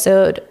previous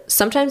episode.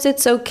 Sometimes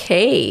it's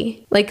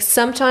okay. Like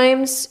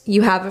sometimes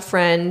you have a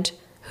friend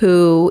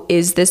who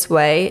is this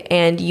way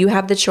and you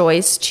have the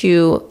choice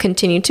to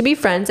continue to be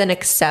friends and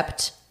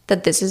accept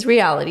that this is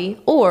reality,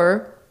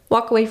 or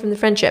walk away from the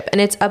friendship,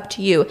 and it's up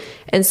to you.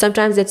 And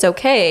sometimes it's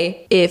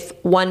okay if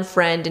one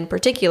friend in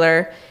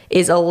particular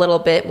is a little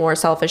bit more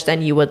selfish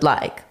than you would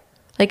like.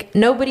 Like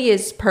nobody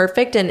is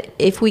perfect, and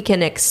if we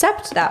can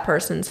accept that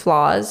person's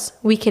flaws,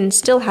 we can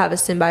still have a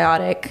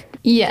symbiotic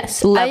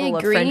level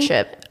of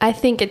friendship. I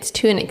think it's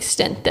to an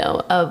extent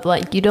though of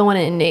like you don't want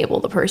to enable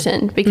the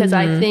person, because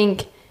I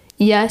think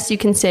yes, you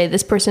can say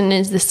this person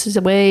is this is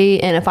a way,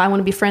 and if I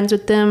want to be friends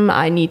with them,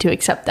 I need to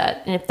accept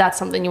that. And if that's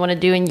something you want to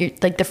do, and you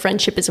like the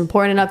friendship is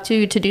important enough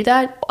to do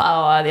that,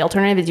 the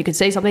alternative is you could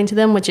say something to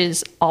them, which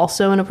is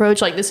also an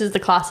approach. Like this is the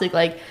classic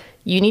like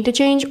you need to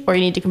change or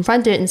you need to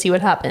confront it and see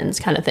what happens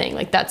kind of thing.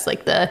 Like that's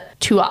like the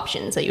 2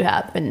 options that you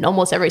have in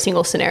almost every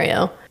single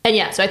scenario. And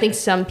yeah, so I think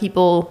some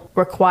people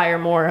require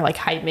more like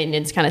high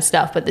maintenance kind of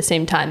stuff, but at the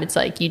same time, it's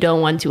like you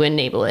don't want to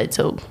enable it,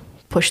 so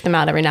push them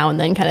out every now and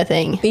then kind of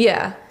thing.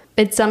 Yeah.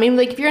 It's, I mean,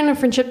 like if you're in a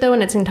friendship though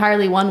and it's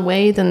entirely one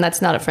way, then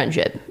that's not a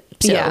friendship.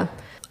 So. Yeah.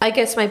 I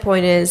guess my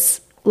point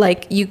is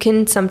like you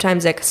can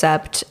sometimes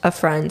accept a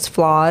friend's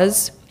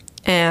flaws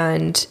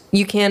and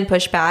you can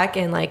push back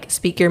and like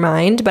speak your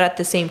mind, but at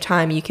the same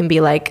time you can be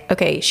like,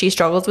 okay, she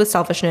struggles with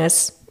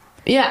selfishness.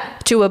 Yeah.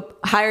 To a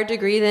higher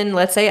degree than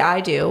let's say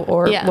I do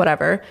or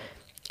whatever.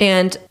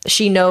 And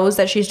she knows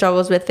that she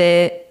struggles with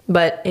it,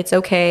 but it's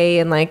okay.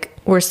 And like,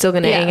 we're still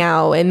going to hang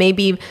out, and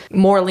maybe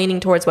more leaning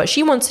towards what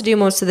she wants to do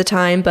most of the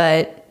time,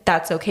 but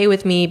that's okay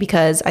with me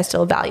because I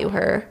still value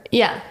her.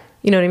 Yeah.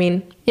 You know what I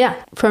mean?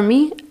 Yeah. For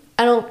me,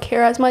 I don't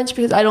care as much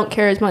because I don't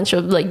care as much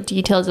of like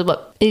details of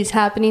what is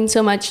happening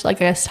so much. Like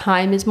I guess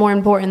time is more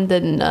important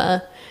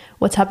than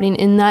what's happening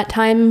in that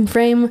time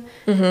frame.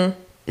 Mm-hmm.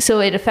 So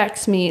it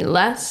affects me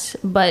less,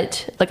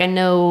 but like I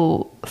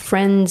know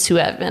friends who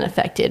have been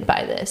affected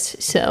by this.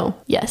 So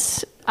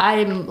yes,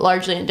 I'm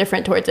largely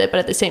indifferent towards it, but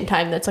at the same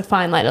time, that's a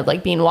fine line of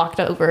like being walked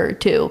over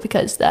too,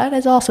 because that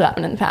has also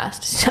happened in the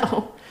past.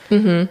 So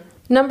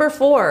Number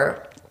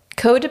 4,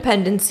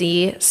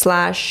 codependency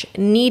 /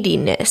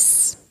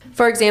 neediness.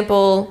 For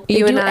example,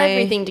 you and I do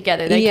everything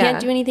together. They can't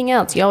do anything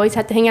else. You always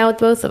have to hang out with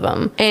both of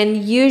them. And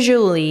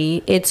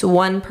usually it's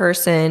one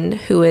person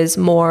who is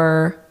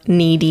more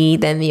needy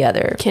than the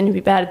other. Can it be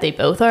bad if they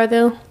both are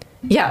though?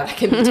 Yeah, that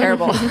can be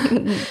terrible.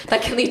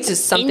 That can lead to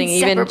something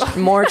even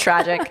more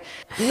tragic.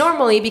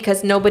 Normally,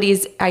 because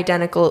nobody's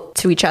identical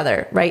to each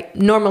other, right?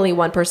 Normally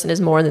one person is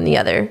more than the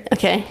other.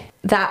 Okay.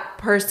 That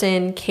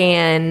person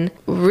can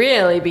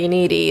really be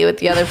needy with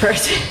the other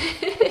person.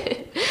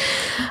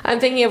 I'm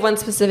thinking of one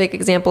specific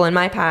example in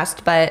my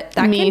past, but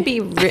that can be,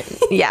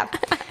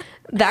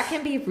 that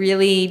can be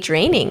really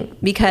draining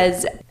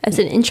because... As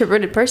an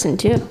introverted person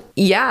too.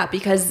 Yeah,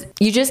 because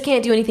you just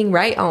can't do anything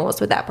right almost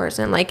with that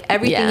person. Like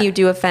everything you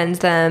do offends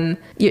them.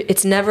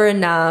 It's never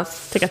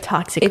enough. It's like a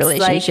toxic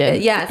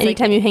relationship. Like,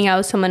 anytime you hang out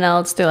with someone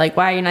else, they're like,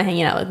 why are you not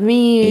hanging out with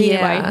me?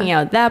 Why are you hanging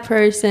out with that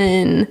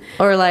person?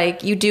 Or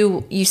like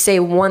you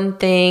say one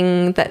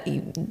thing that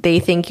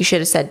they think you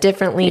should have said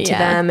differently to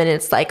them, and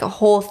it's like a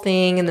whole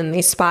thing, and then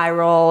they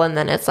spiral, and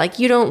then it's like,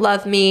 you don't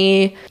love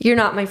me. You're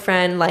not my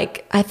friend.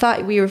 Like I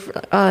thought we were...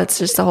 it's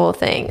just the whole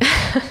thing.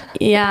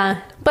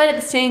 Yeah. But at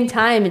the same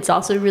time, it's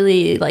also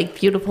really like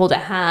beautiful to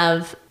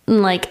have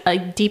like a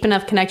deep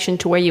enough connection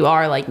to where you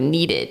are like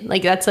needed.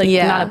 Like that's like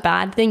not a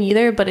bad thing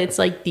either, but it's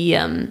like the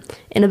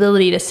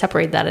inability to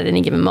separate that at any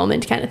given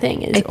moment kind of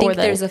thing. I think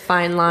there's a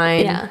fine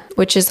line,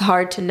 which is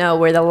hard to know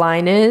where the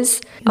line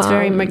is. It's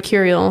very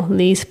mercurial,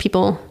 these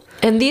people.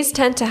 And these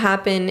tend to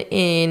happen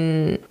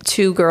in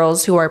two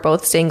girls who are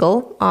both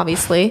single,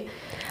 obviously.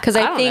 Because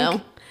I think...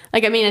 know.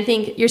 Like, I mean, I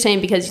think you're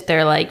saying because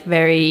they're like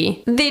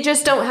very... They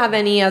just don't have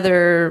any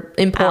other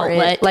important...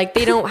 outlet. Like,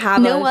 they don't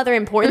have no other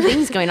important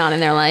things going on in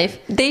their life.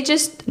 They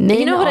just... Men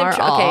you know what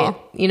are all... Okay,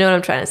 you know what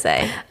I'm trying to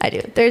say. I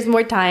do. There's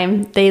more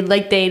time. They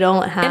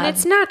don't have... And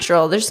it's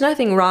natural. There's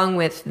nothing wrong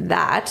with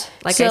that.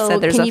 Like I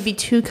said, there's can you be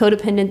too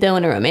codependent, though,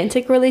 in a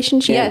romantic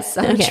relationship? Yes,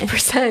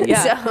 100%. Okay.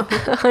 Yeah,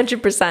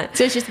 100%.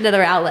 So it's just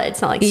another outlet.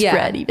 It's not like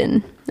spread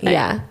even. Right.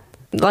 Yeah.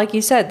 Like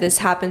you said, this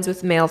happens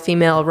with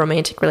male-female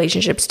romantic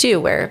relationships,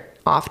 too, where...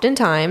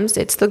 oftentimes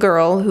it's the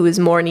girl who is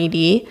more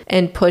needy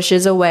and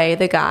pushes away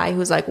the guy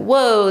who's like,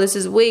 whoa, this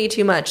is way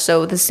too much.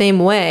 So the same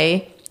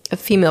way a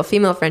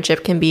female-female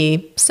friendship can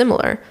be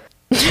similar.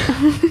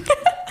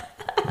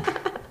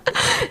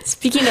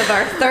 Speaking of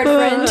our third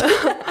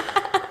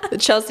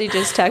friend, Chelsea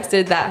just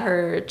texted that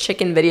her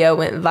chicken video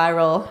went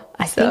viral.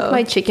 I think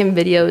my chicken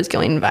video is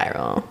going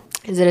viral.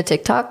 Is it a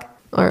TikTok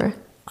or?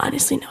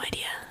 Honestly, no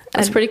idea.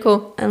 That's pretty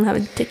cool. I don't have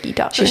a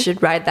TikTok. She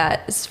should ride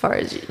that as far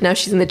as now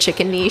she's in the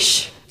chicken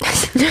niche.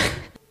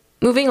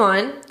 Moving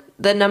on,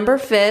 the number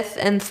 5th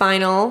and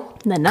final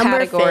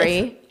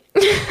category.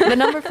 The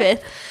number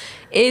 5th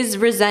is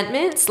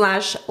resentment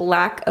 /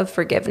 lack of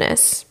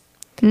forgiveness.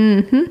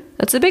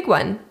 That's a big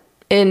one.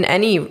 In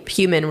any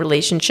human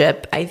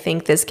relationship, I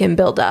think this can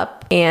build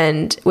up.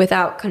 And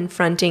without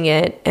confronting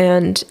it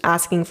and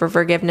asking for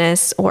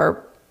forgiveness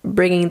or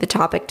bringing the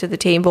topic to the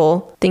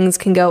table, things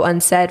can go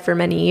unsaid for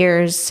many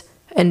years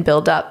and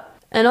build up.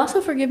 And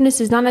also forgiveness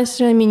does not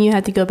necessarily mean you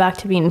have to go back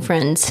to being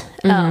friends.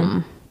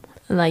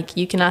 Like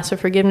you can ask for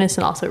forgiveness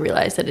and also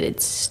realize that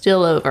it's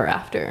still over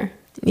after.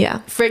 Yeah.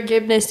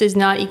 Forgiveness does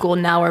not equal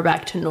now we're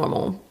back to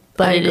normal,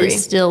 but it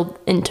is still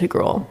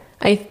integral.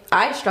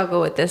 I struggle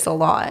with this a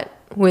lot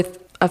with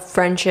a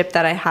friendship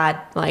that I had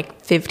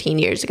like 15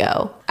 years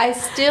ago. I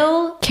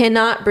still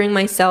cannot bring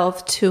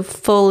myself to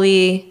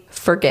fully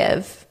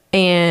forgive,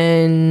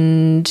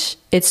 and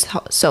it's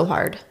so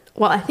hard.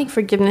 Well, I think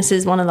forgiveness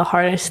is one of the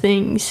hardest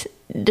things,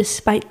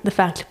 despite the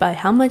fact by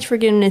how much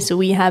forgiveness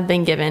we have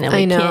been given and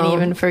we can't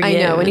even forgive. I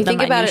know. When you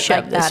think about it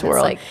like that, it's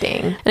like,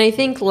 dang. And I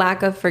think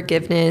lack of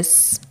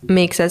forgiveness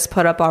makes us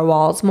put up our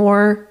walls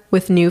more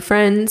with new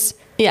friends.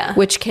 Yeah.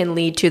 Which can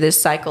lead to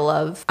this cycle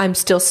of, I'm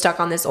still stuck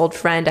on this old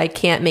friend. I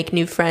can't make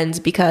new friends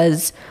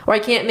or I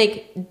can't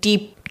make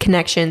deep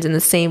connections in the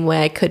same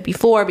way I could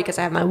before because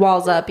I have my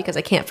walls up, because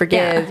I can't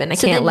forgive and I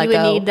can't let go. So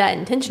then you would need that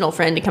intentional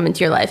friend to come into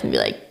your life and be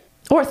like,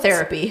 or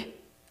therapy.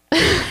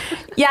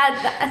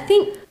 Yeah, I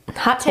think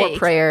hot take. Or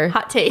prayer.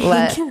 Hot take.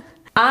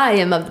 I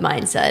am of the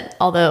mindset,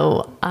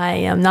 although I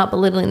am not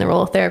belittling the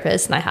role of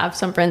therapist, and I have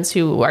some friends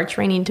who are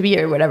training to be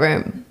or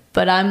whatever,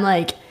 but I'm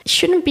like,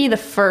 shouldn't be the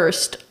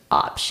first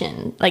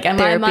option. Like in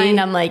my mind,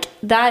 I'm like,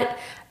 that,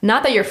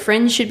 not that your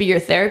friends should be your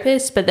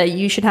therapist, but that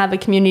you should have a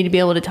community to be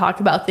able to talk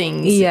about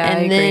things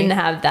and then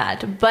have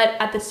that. But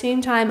at the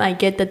same time, I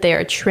get that they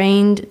are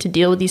trained to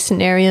deal with these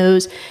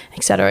scenarios,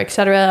 et cetera,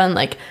 and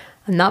like,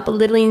 I'm not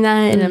belittling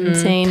that, and I'm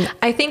saying...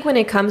 I think when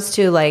it comes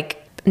to,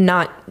 like,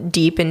 not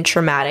deep and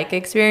traumatic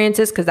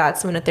experiences, because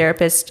that's when a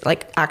therapist,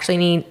 like,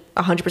 actually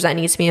 100%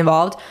 needs to be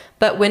involved.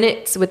 But when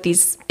it's with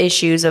these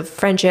issues of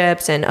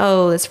friendships and,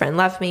 oh, this friend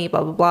left me,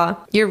 blah, blah, blah,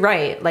 you're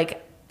right.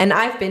 Like, and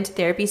I've been to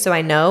therapy, so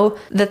I know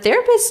the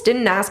therapist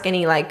didn't ask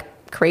any, like,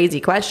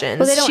 crazy questions.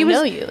 Well, they don't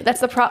know you.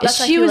 That's the problem.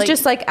 She was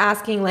just like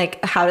asking,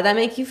 like, how did that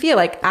make you feel?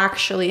 Like,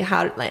 actually,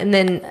 how?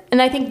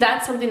 And I think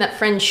that's something that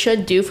friends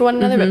should do for one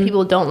another, but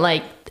people don't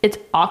like. It's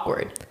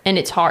awkward and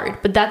it's hard.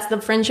 But that's the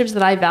friendships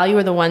that I value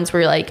are the ones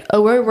where you're like,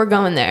 oh, we're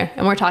going there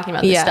and we're talking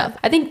about this stuff.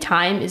 I think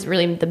time is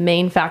really the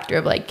main factor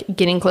of like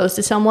getting close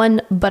to someone,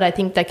 but I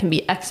think that can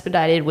be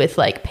expedited with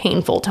like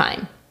painful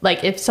time.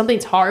 Like if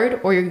something's hard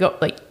or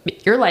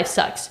your life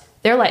sucks,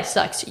 their life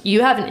sucks,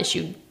 you have an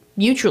issue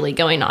mutually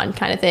going on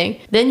kind of thing,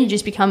 then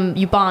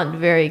you bond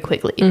very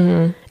quickly.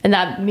 And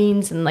that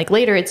means, and like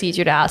later it's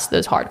easier to ask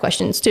those hard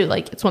questions too.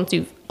 Like it's once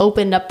you've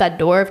opened up that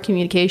door of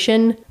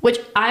communication, which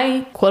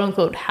I quote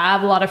unquote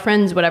have a lot of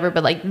friends, whatever,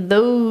 but like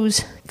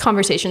those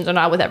conversations are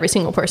not with every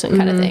single person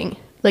kind of thing.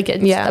 Like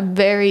it's a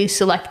very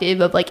selective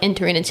of like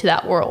entering into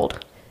that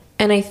world.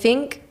 And I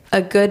think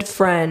a good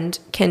friend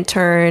can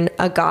turn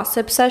a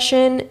gossip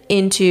session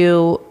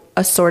into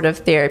a sort of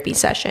therapy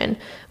session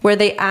where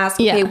they ask,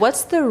 okay,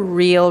 what's the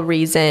real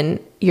reason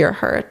you're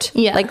hurt?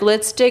 Like,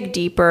 let's dig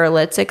deeper.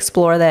 Let's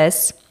explore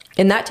this.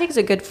 And that takes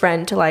a good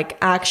friend to like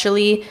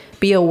actually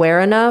be aware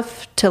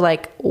enough to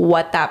like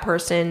what that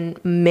person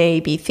may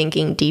be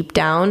thinking deep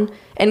down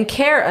and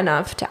care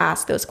enough to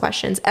ask those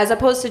questions, as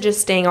opposed to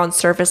just staying on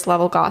surface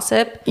level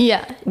gossip.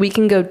 We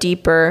can go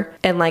deeper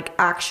and like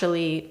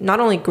actually not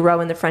only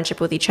grow in the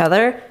friendship with each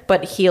other,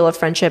 but heal a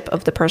friendship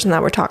of the person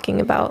that we're talking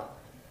about.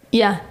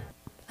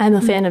 I'm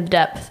a fan of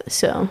depth,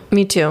 so.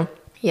 Me too.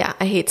 Yeah,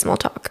 I hate small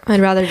talk. I'd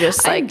rather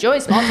just like... I enjoy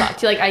small talk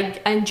too. Like I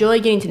enjoy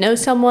getting to know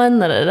someone,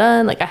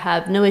 like I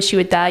have no issue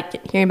with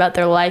that, hearing about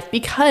their life,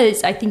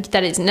 because I think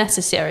that is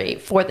necessary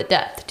for the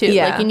depth too.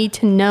 Like you need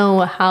to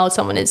know how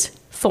someone is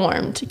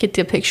formed, get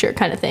the picture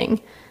kind of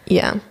thing.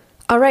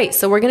 All right,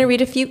 so we're going to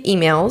read a few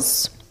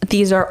emails.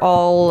 These are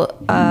all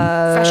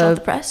fresh off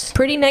the press.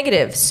 Pretty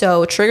negative.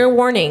 So trigger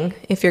warning,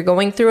 if you're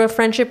going through a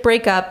friendship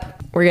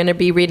breakup, we're going to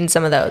be reading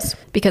some of those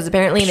because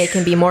apparently they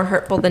can be more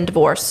hurtful than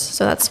divorce.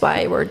 So that's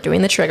why we're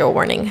doing the trigger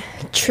warning.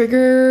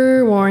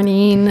 Trigger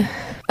warning.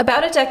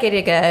 About a decade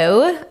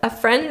ago, a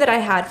friend that I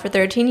had for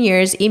 13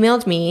 years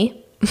emailed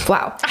me,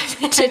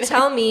 to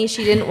tell me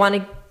she didn't want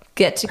to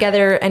get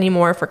together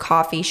anymore for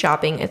coffee,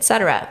 shopping,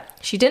 etc.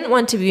 She didn't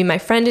want to be my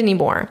friend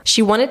anymore.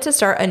 She wanted to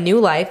start a new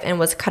life and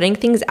was cutting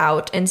things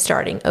out and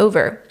starting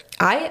over.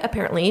 I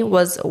apparently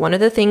was one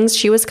of the things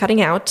she was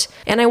cutting out,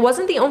 and I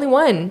wasn't the only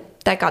one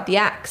that got the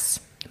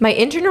axe. My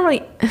internal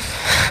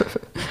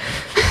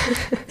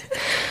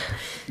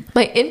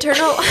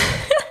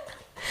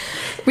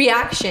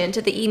reaction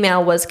to the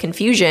email was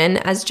confusion,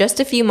 as just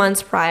a few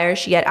months prior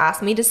she had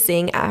asked me to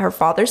sing at her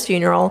father's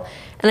funeral,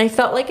 and I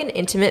felt like an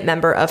intimate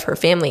member of her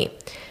family.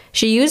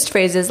 She used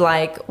phrases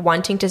like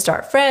wanting to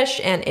start fresh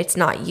and it's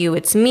not you,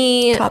 it's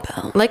me,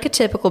 like a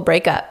typical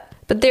breakup.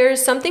 But there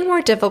is something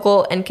more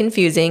difficult and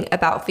confusing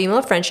about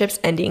female friendships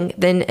ending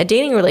than a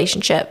dating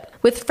relationship.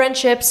 With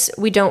friendships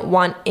we don't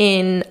want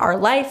in our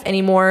life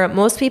anymore,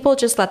 most people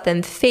just let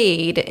them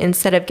fade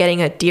instead of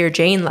getting a Dear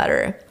Jane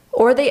letter.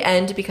 Or they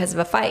end because of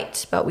a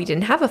fight, but we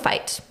didn't have a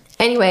fight.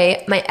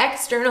 Anyway, my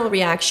external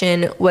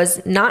reaction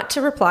was not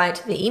to reply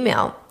to the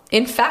email.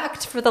 In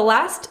fact, for the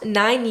last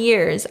 9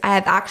 years, I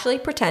have actually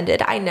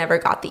pretended I never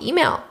got the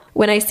email.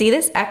 When I see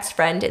this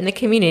ex-friend in the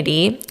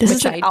community,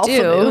 which I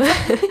do,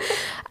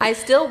 I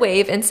still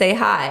wave and say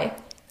hi.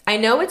 I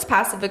know it's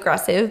passive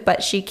aggressive, but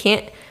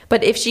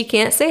if she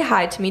can't say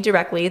hi to me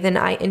directly, then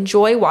I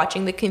enjoy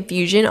watching the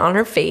confusion on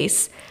her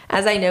face,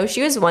 as I know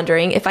she was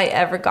wondering if I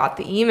ever got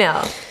the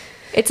email.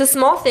 It's a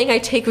small thing I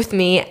take with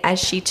me as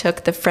she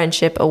took the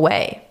friendship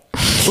away.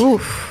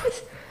 Oof.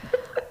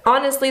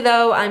 Honestly,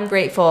 though, I'm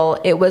grateful.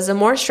 It was a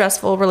more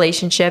stressful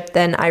relationship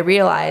than I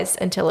realized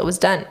until it was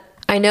done.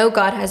 I know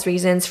God has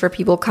reasons for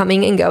people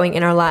coming and going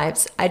in our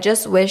lives. I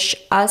just wish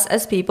us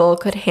as people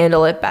could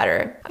handle it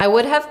better. I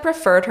would have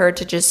preferred her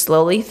to just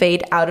slowly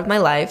fade out of my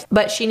life,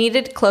 but she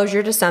needed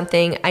closure to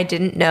something I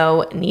didn't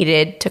know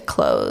needed to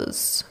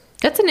close.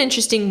 That's an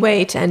interesting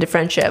way to end a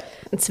friendship.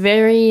 It's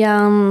very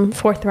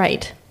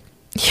forthright.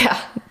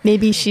 Yeah.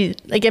 Maybe she,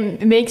 like,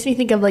 it makes me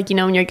think of, like, you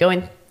know, when you're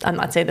going, I'm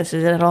not saying this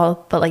is it at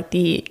all, but like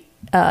the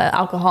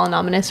Alcohol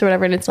Anonymous or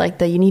whatever, and it's like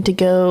you need to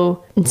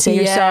go and say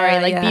you're sorry,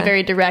 like be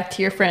very direct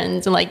to your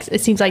friends, and like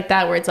it seems like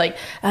that where it's like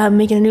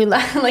making a new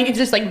life, like it's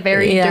just like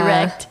very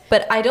direct.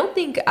 But I don't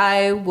think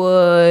I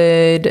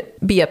would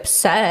be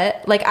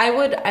upset. Like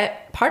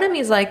part of me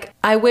is like,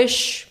 I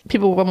wish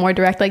people were more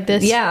direct like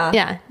this.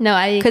 Yeah.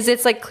 No, because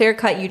it's like clear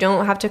cut. You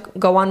don't have to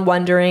go on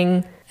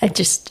wondering.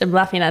 I'm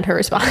laughing at her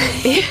response.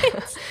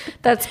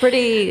 That's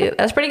pretty good.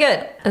 That's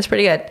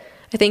pretty good.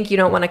 I think you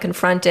don't want to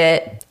confront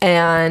it.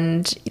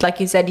 And like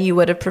you said, you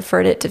would have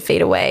preferred it to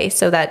fade away.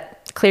 So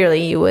that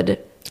clearly you would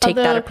take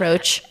that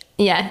approach.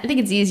 Yeah, I think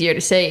it's easier to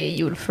say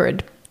you would prefer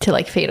it to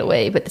like fade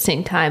away. But at the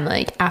same time,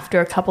 like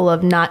after a couple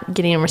of not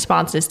getting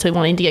responses to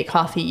wanting to get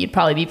coffee, you'd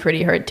probably be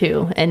pretty hurt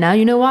too. And now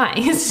you know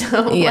why.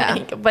 So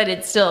yeah, but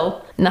it's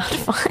still not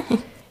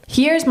fun.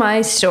 Here's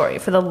my story.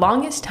 For the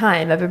longest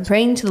time, I've been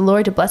praying to the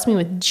Lord to bless me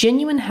with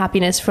genuine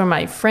happiness for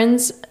my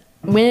friends.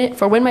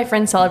 When my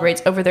friend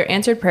celebrates over their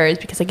answered prayers,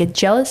 because I get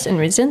jealous and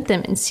resent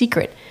them in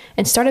secret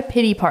and start a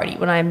pity party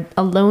when I'm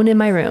alone in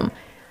my room.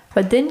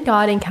 But then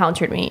God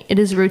encountered me. It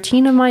is a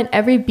routine of mine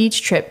every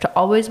beach trip to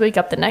always wake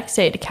up the next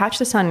day to catch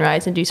the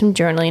sunrise and do some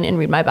journaling and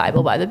read my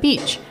Bible by the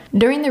beach.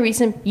 During the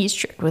recent beach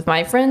trip with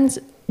my friends,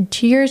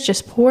 tears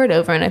just poured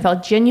over and I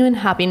felt genuine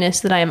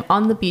happiness that I am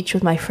on the beach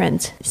with my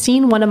friends.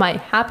 Seeing one of my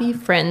happy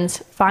friends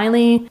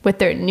finally with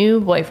their new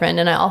boyfriend,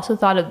 and I also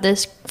thought of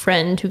this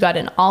friend who got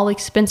an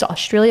all-expense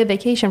Australia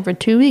vacation for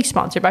 2 weeks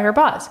sponsored by her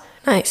boss.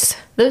 Nice.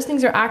 Those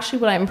things are actually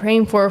what I'm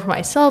praying for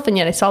myself, and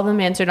yet I saw them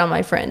answered on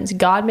my friends.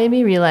 God made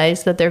me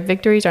realize that their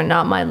victories are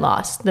not my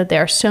loss, that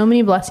there are so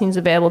many blessings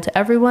available to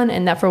everyone,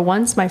 and that for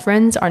once my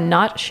friends are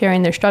not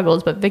sharing their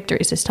struggles but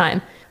victories this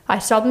time. I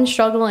saw them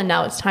struggle, and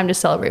now it's time to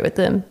celebrate with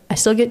them. I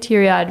still get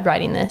teary-eyed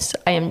writing this.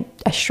 I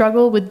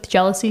struggle with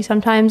jealousy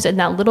sometimes, and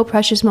that little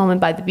precious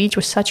moment by the beach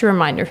was such a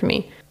reminder for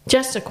me.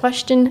 Just a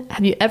question,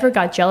 have you ever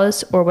got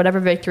jealous or whatever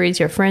victories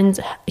your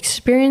friends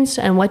experienced,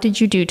 and what did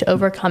you do to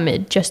overcome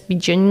it? Just be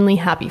genuinely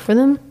happy for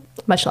them?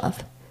 Much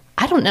love.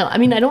 I don't know. I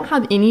mean, I don't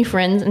have any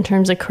friends in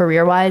terms of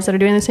career-wise that are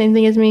doing the same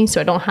thing as me, so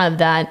I don't have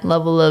that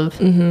level of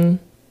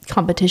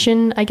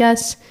competition, I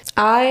guess.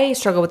 I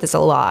struggle with this a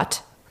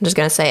lot. I'm just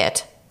going to say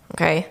it.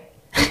 Okay,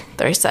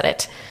 there I said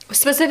it.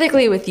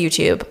 Specifically with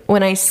YouTube,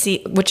 when I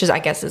see, which is, I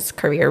guess, is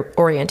career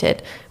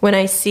oriented. When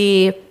I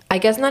see, I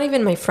guess not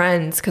even my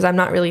friends, because I'm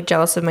not really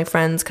jealous of my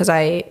friends, because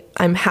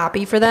I'm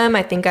happy for them.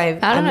 I think I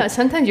don't know.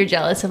 Sometimes you're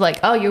jealous of like,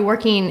 oh, you're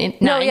working in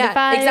 9 to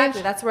 5.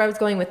 Exactly. That's where I was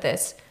going with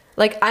this.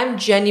 Like, I'm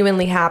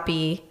genuinely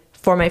happy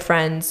for my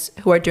friends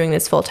who are doing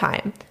this full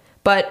time.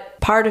 But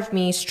part of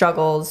me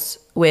struggles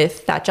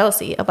with that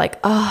jealousy of like,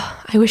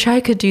 oh, I wish I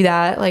could do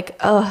that. Like,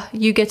 oh,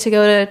 you get to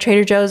go to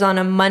Trader Joe's on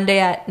a Monday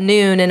at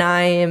noon and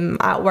I am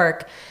at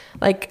work,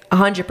 like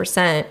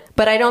 100%.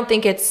 But I don't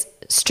think it's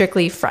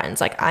strictly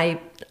friends. Like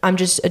I'm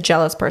just a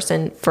jealous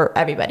person for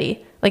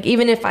everybody. Like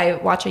even if I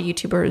watch a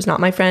YouTuber who's not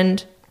my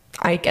friend,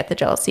 I get the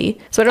jealousy.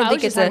 So I don't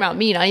think it's talking about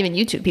me, not even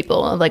YouTube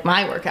people, like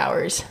my work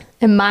hours.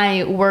 And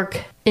my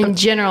work in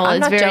general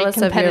is very jealous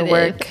competitive. Of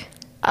your work.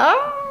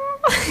 Oh,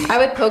 I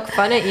would poke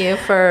fun at you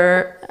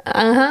for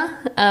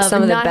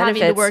some of the not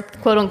benefits. Having to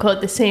work quote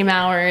unquote the same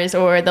hours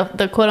or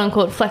the quote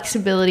unquote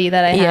flexibility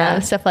that I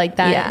have, stuff like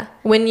that. Yeah.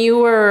 When you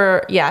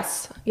were,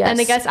 yes. And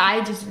I guess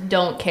I just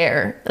don't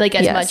care like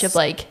as much of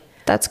like.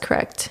 That's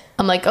correct.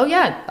 I'm like, oh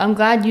yeah, I'm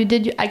glad you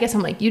did. I guess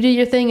I'm like, you did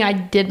your thing. I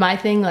did my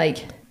thing.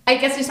 Like, I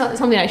guess it's not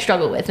something I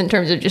struggle with in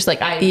terms of just like,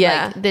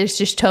 like, there's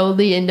just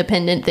totally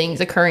independent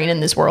things occurring in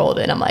this world.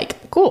 And I'm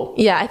like, cool.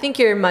 Yeah. I think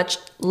you're much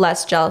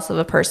less jealous of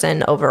a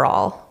person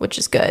overall, which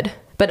is good.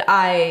 But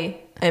I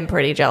am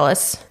pretty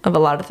jealous of a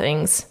lot of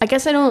things. I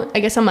guess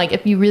I'm like,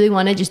 if you really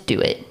want to, just do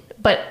it.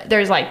 But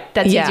there's like,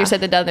 that's easier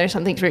said than done. There's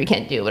some things where you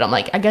can't do. But I'm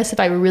like, I guess if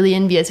I were really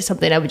envious of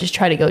something, I would just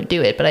try to go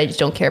do it. But I just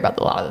don't care about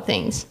a lot of the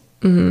things.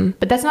 Mm-hmm.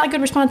 But that's not a good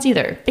response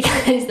either,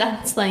 because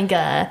that's like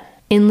a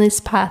endless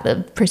path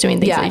of pursuing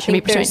things that you should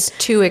be pursuing. There's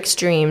two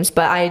extremes,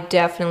 but I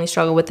definitely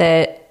struggle with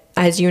it,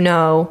 as you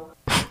know.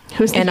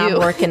 I'm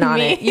working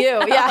on it. You,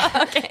 yeah.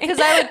 Okay. Because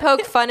I would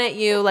poke fun at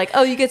you, like,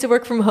 oh, you get to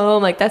work from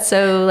home, like that's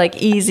so like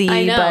easy.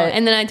 I know.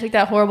 And then I took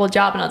that horrible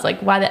job, and I was like,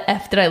 why the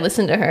f did I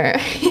listen to her?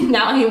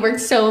 Now I work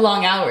so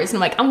long hours, and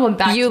I'm like, I'm going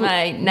back to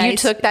my nice. You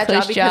took that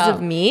job because of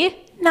me?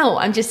 No,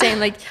 I'm just saying,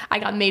 like, I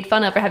got made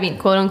fun of for having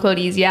quote-unquote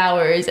easy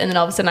hours, and then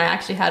all of a sudden I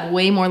actually had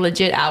way more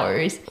legit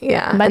hours.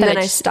 Yeah, and then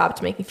I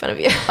stopped making fun of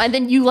you. And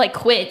then you, like,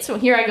 quit. So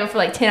here I go for,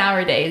 like,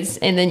 10-hour days,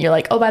 and then you're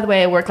like, oh, by the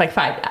way, I work, like,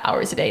 5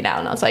 hours a day now.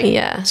 And I was like,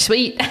 yeah,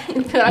 sweet.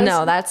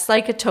 No, that's,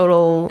 like, a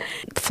total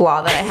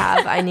flaw that I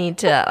have. I need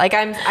to, like,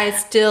 I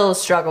still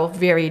struggle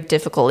very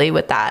difficultly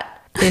with that.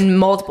 In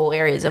multiple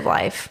areas of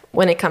life.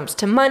 When it comes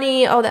to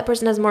money, oh, that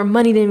person has more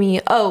money than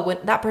me. Oh, when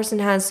that person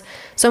has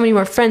so many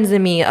more friends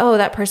than me. Oh,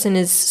 that person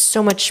is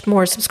so much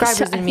more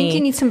subscribers than me. I think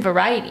you need some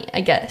variety, I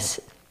guess.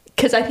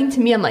 Because I think to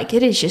me, I'm like,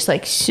 it is just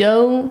like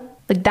so,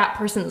 like that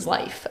person's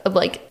life of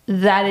like,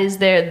 that is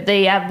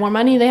they have more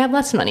money, they have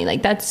less money.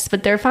 Like that's,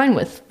 but they're fine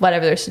with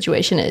whatever their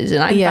situation is.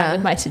 And I'm fine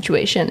with my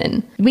situation.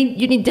 And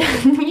you need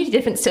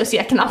different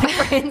socioeconomic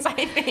friends,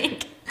 I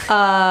think.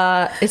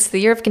 It's the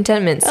year of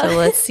contentment, so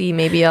let's see.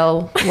 Maybe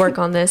I'll work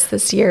on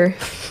this year.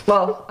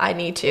 Well, I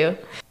need to.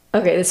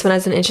 Okay, this one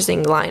has an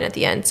interesting line at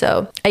the end.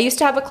 So, I used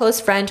to have a close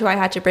friend who I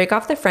had to break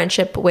off the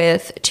friendship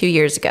with 2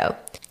 years ago.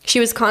 She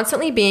was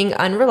constantly being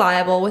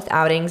unreliable with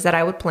outings that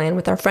I would plan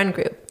with our friend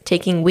group,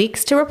 taking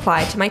weeks to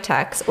reply to my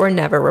texts or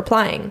never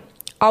replying.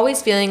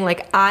 Always feeling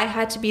like I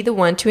had to be the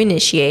one to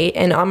initiate,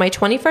 and on my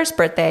 21st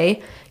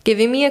birthday,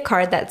 giving me a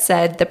card that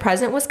said the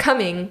present was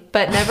coming,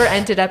 but never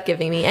ended up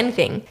giving me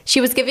anything.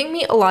 She was giving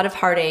me a lot of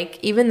heartache,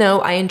 even though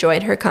I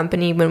enjoyed her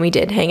company when we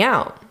did hang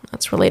out.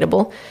 That's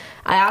relatable.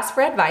 I asked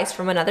for advice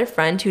from another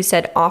friend who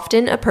said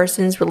often a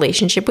person's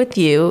relationship with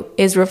you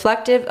is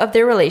reflective of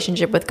their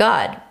relationship with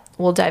God.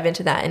 We'll dive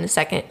into that in a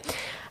second.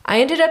 I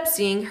ended up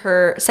sending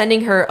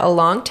her a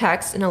long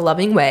text in a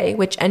loving way,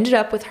 which ended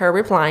up with her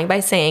replying by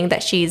saying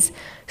that she's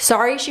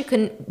sorry she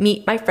couldn't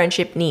meet my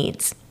friendship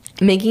needs,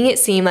 making it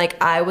seem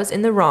like I was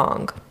in the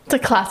wrong. It's a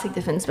classic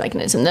defense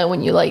mechanism, though,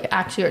 when you like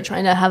actually are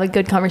trying to have a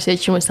good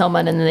conversation with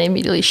someone and then they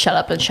immediately shut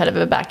up and shut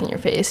it back in your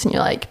face, and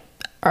you're like,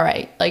 all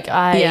right, like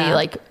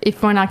like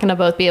if we're not going to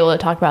both be able to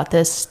talk about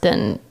this,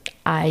 then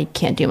I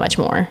can't do much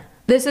more.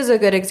 This is a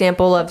good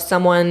example of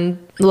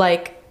someone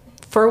like,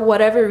 for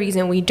whatever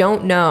reason, we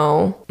don't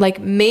know. Like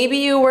maybe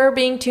you were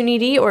being too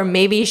needy, or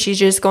maybe she's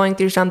just going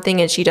through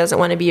something and she doesn't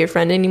want to be your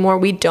friend anymore.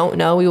 We don't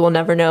know. We will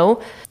never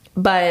know.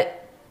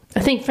 But I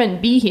think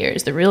friend B here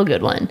is the real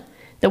good one.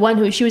 The one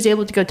who she was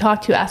able to go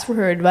talk to, ask for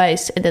her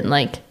advice, and then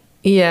like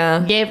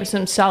gave her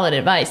some solid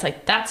advice.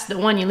 Like that's the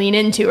one you lean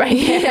into right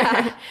there.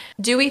 Yeah.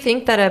 Do we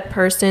think that a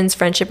person's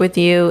friendship with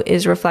you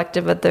is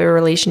reflective of their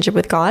relationship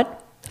with God?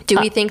 Do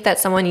we think that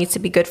someone needs to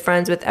be good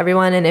friends with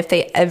everyone, and if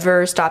they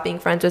ever stop being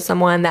friends with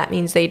someone, that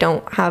means they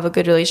don't have a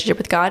good relationship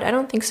with God? I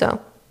don't think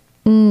so.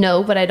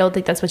 No, but I don't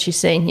think that's what she's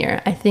saying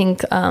here. I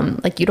think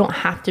like you don't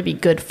have to be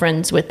good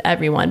friends with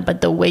everyone,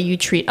 but the way you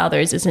treat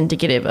others is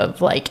indicative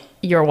of like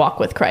your walk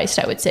with Christ,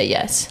 I would say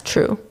yes.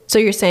 True. So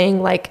you're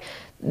saying like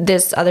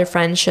this other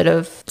friend should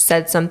have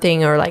said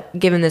something or like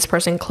given this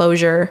person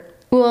closure?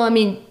 Well, I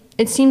mean,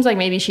 it seems like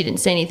maybe she didn't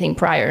say anything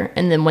prior.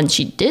 And then when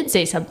she did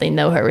say something,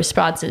 though, her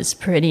response is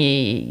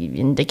pretty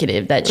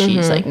indicative that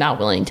she's like not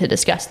willing to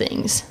discuss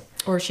things.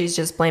 Or she's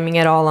just blaming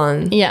it all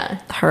on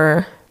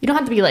her. You don't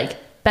have to be like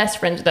best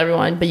friends with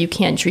everyone, but you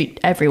can treat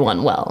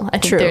everyone well. I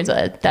think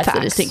that's the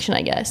distinction,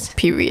 I guess.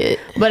 Period.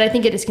 But I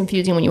think it is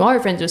confusing when you are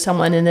friends with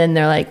someone and then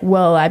they're like,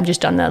 well, I'm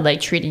just on that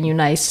like treating you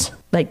nice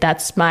Like,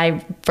 that's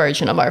my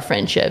version of our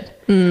friendship.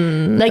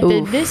 Like,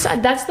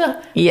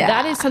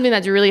 that is something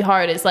that's really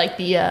hard, is like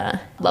the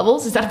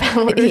levels. Is that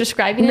about what you're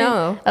describing?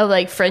 No. Of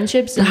like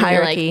friendships and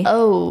hierarchy. Like,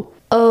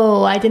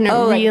 oh, I didn't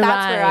realize. Like,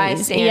 that's where I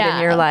stand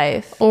in your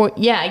life. Or,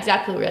 yeah,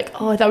 exactly. We're like,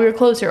 oh, I thought we were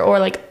closer. Or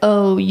like,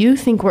 oh, you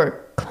think we're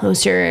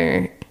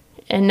closer.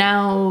 And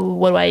now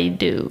what do I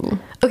do?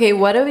 Okay,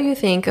 what do you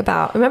think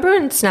about, remember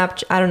when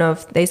Snapchat, I don't know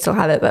if they still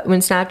have it, but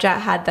when Snapchat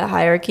had the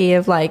hierarchy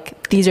of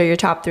like, these are your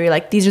top 3,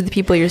 like these are the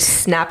people you're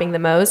snapping the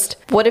most.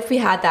 What if we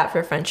had that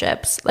for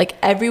friendships? Like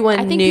everyone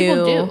knew. I think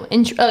people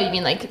do. Oh, you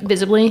mean like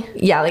visibly?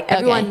 Yeah, like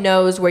everyone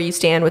knows where you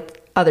stand with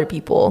other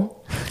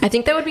people. I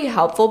think that would be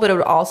helpful, but it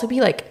would also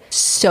be like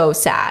so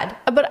sad.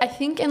 But I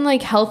think in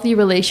like healthy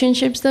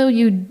relationships though,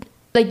 you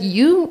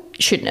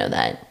should know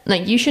that.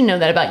 Like, you should know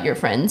that about your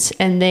friends,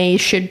 and they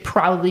should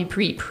probably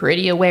be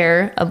pretty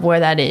aware of where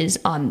that is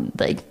on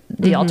like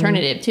the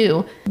alternative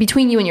too.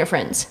 Between you and your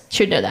friends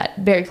should know that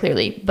very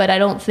clearly. But I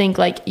don't think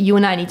like you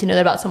and I need to know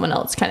that about someone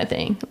else kind of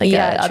thing. Like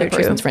other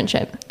person's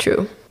friendship.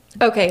 True.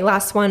 Okay,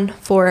 last one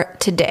for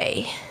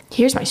today.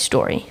 Here's my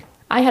story.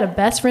 I had a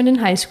best friend in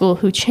high school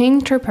who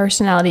changed her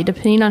personality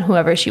depending on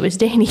whoever she was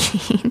dating.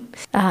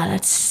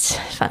 That's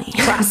funny.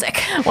 Classic.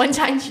 One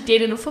time she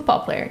dated a football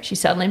player. She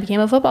suddenly became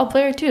a football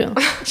player too.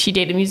 She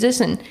dated a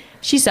musician.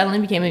 She suddenly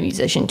became a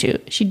musician too.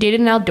 She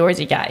dated an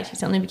outdoorsy guy. She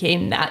suddenly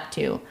became that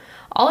too.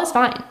 All is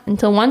fine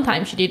until one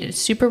time she dated a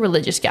super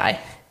religious guy.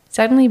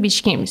 Suddenly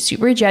she became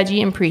super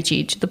judgy and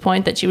preachy to the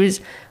point that she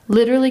was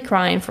literally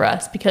crying for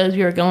us because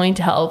we were going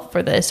to hell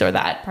for this or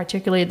that,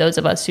 particularly those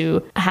of us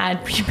who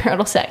had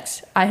premarital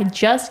sex. I had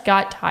just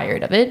got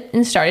tired of it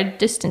and started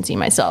distancing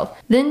myself.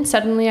 Then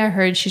suddenly I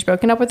heard she's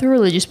broken up with her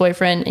religious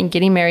boyfriend and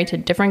getting married to a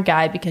different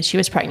guy because she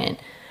was pregnant.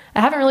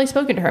 I haven't really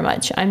spoken to her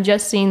much. I'm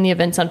just seeing the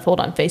events unfold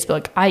on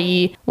Facebook,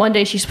 i.e. one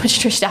day she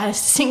switched her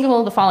status to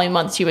single. The following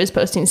month she was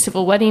posting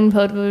civil wedding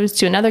photos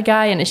to another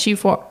guy, and a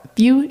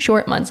few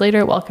short months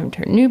later welcomed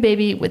her new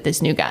baby with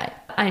this new guy.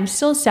 I'm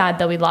still sad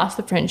that we lost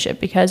the friendship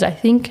because I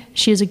think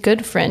she is a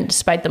good friend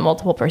despite the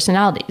multiple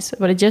personalities,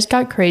 but it just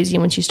got crazy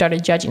when she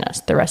started judging us,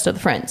 the rest of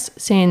the friends,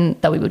 saying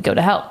that we would go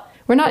to hell.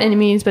 We're not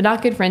enemies, but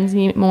not good friends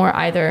anymore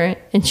either,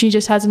 and she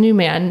just has a new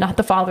man, not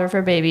the father of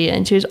her baby,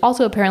 and she's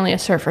also apparently a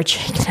surfer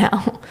chick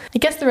now. I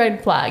guess the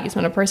red flag is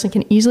when a person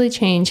can easily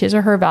change his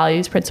or her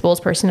values, principles,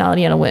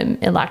 personality on a whim.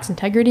 It lacks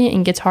integrity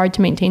and gets hard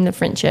to maintain the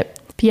friendship.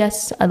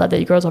 P.S. I love that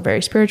you girls are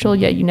very spiritual,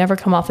 yet you never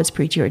come off as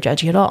preachy or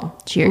judgy at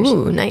all. Cheers.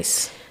 Ooh,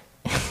 nice.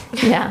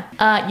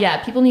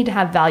 Yeah, people need to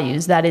have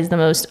values. That is the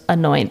most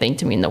annoying thing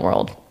to me in the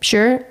world.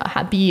 Sure,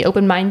 be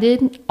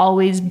open-minded,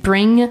 always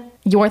bring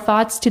your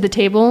thoughts to the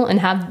table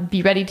and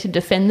be ready to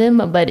defend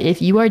them. But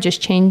if you are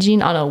just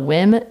changing on a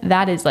whim,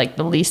 that is like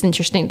the least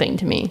interesting thing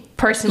to me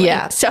personally.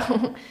 Yeah.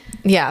 So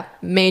yeah,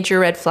 major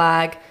red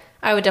flag.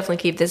 I would definitely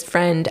keep this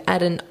friend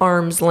at an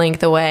arm's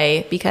length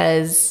away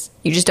because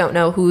you just don't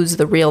know who's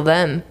the real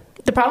them.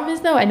 The problem is,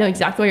 though, I know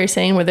exactly what you're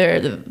saying, where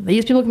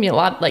these people can be a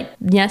lot, like,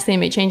 yes, they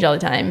may change all the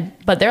time,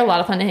 but they're a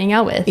lot of fun to hang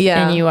out with.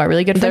 Yeah. And you are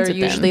really good friends with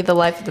them. They're usually the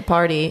life of the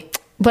party.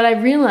 What I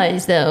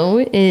realized,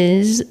 though,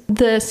 is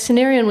the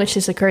scenario in which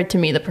this occurred to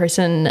me, the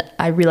person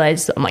I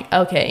realized, I'm like,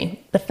 okay,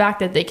 the fact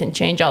that they can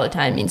change all the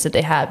time means that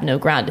they have no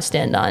ground to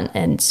stand on.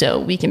 And so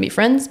we can be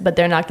friends, but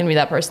they're not going to be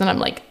that person I'm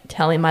like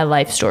telling my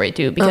life story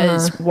to,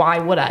 because why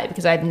would I?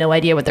 Because I have no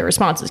idea what their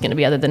response is going to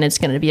be, other than it's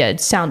going to be a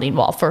sounding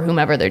wall for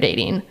whomever they're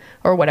dating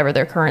or whatever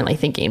they're currently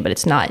thinking. But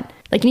it's not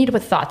like, you need to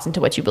put thoughts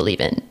into what you believe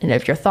in. And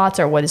if your thoughts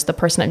are what is the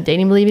person I'm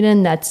dating believing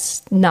in,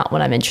 that's not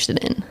what I'm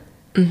interested in.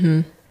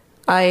 Mm-hmm.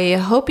 I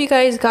hope you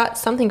guys got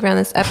something from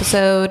this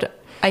episode.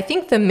 I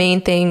think the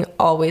main thing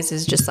always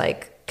is just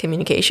like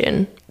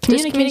communication.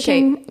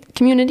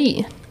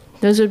 Community.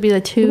 Those would be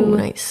the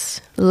two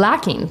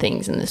lacking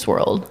things in this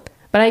world.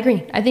 But I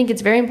agree. I think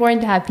it's very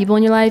important to have people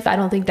in your life. I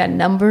don't think that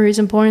number is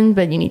important,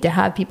 but you need to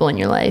have people in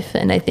your life.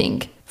 And I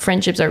think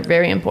friendships are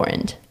very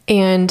important.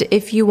 And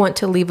if you want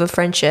to leave a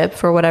friendship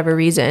for whatever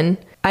reason,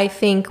 I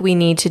think we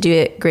need to do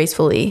it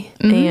gracefully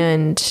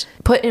and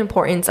put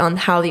importance on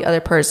how the other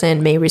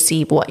person may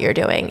receive what you're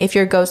doing. If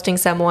you're ghosting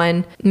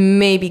someone,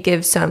 maybe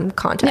give some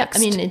context.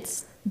 Yeah, I mean,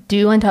 it's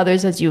do unto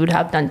others as you would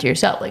have done to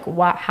yourself. Like,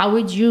 how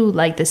would you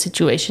like the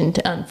situation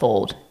to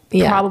unfold?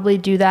 Yeah. Probably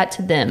do that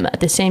to them. At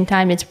the same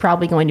time, it's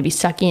probably going to be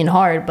sucky and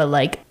hard, but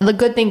like the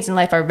good things in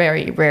life are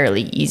very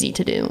rarely easy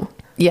to do.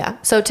 Yeah.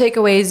 So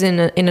takeaways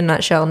in a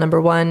nutshell. Number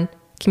 1,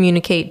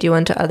 communicate, do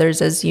unto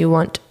others as you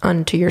want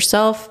unto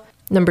yourself.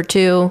 Number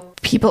 2,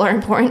 people are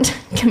important.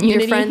 Community.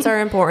 Your friends are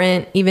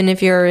important. Even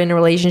if you're in a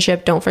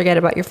relationship, don't forget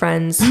about your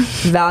friends.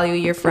 Value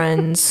your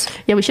friends.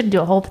 Yeah, we should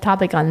do a whole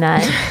topic on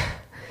that.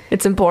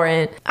 It's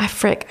important. I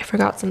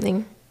forgot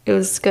something. It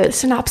was good. The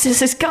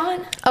synopsis is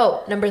gone.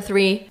 Oh, number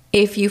 3,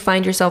 if you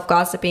find yourself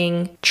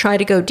gossiping, try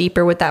to go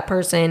deeper with that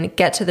person,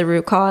 get to the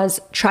root cause,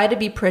 try to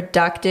be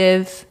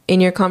productive in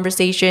your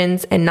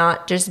conversations and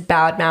not just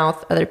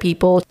badmouth other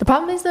people. The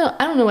problem is, though,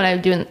 I don't know what I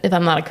would do if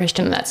I'm not a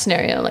Christian in that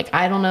scenario. Like,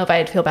 I don't know if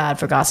I'd feel bad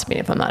for gossiping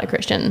if I'm not a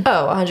Christian.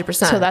 Oh, 100%.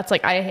 So that's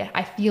like,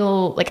 I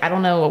feel like I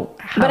don't know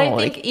how. But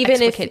I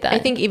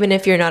think even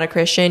if you're not a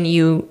Christian,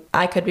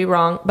 I could be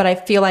wrong, but I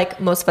feel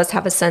like most of us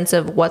have a sense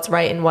of what's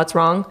right and what's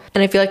wrong,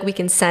 and I feel like we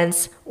can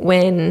sense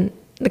when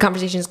the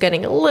conversation is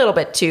getting a little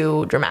bit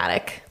too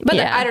dramatic. But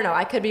yeah. I don't know.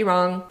 I could be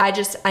wrong.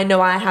 I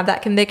know I have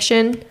that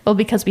conviction. Well,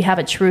 because we have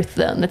a truth,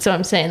 though. That's what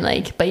I'm saying.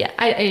 Like, but yeah,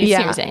 I see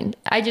what you're saying.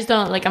 I just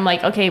don't, like, I'm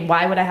like, okay,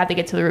 why would I have to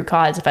get to the root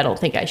cause if I don't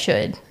think I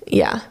should?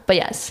 Yeah. But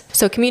yes.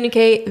 So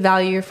communicate,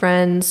 value your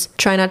friends,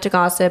 try not to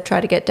gossip, try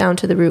to get down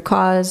to the root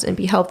cause and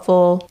be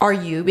helpful. Are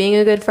you being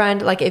a good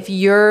friend? Like, if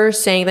you're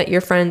saying that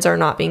your friends are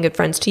not being good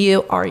friends to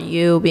you, are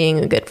you being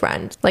a good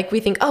friend? Like,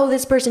 we think, oh,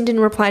 this person didn't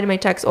reply to my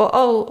text. Well,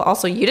 oh,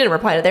 also you didn't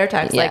reply to their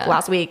text like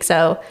last week.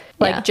 So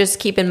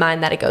just keep in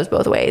mind that it goes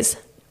both ways.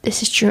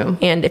 This is true.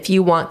 And if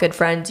you want good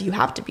friends, you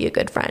have to be a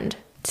good friend.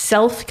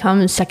 Self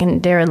comes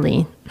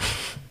secondarily.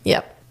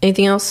 Yep.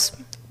 Anything else?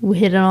 We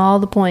hit on all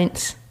the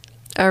points.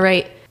 All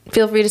right.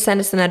 Feel free to send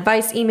us an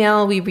advice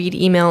email. We read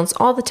emails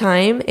all the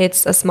time.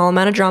 It's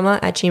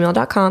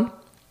asmallamountofdrama@gmail.com.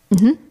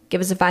 Mm-hmm.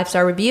 Give us a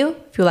 5-star review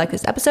if you like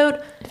this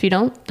episode. If you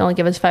don't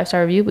give us a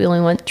 5-star review. We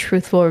only want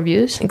truthful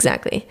reviews.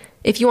 Exactly.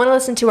 If you want to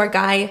listen to our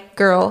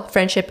guy-girl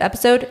friendship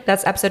episode,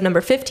 that's episode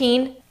number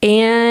 15.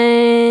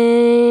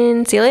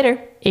 And see you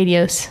later.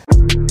 Adios.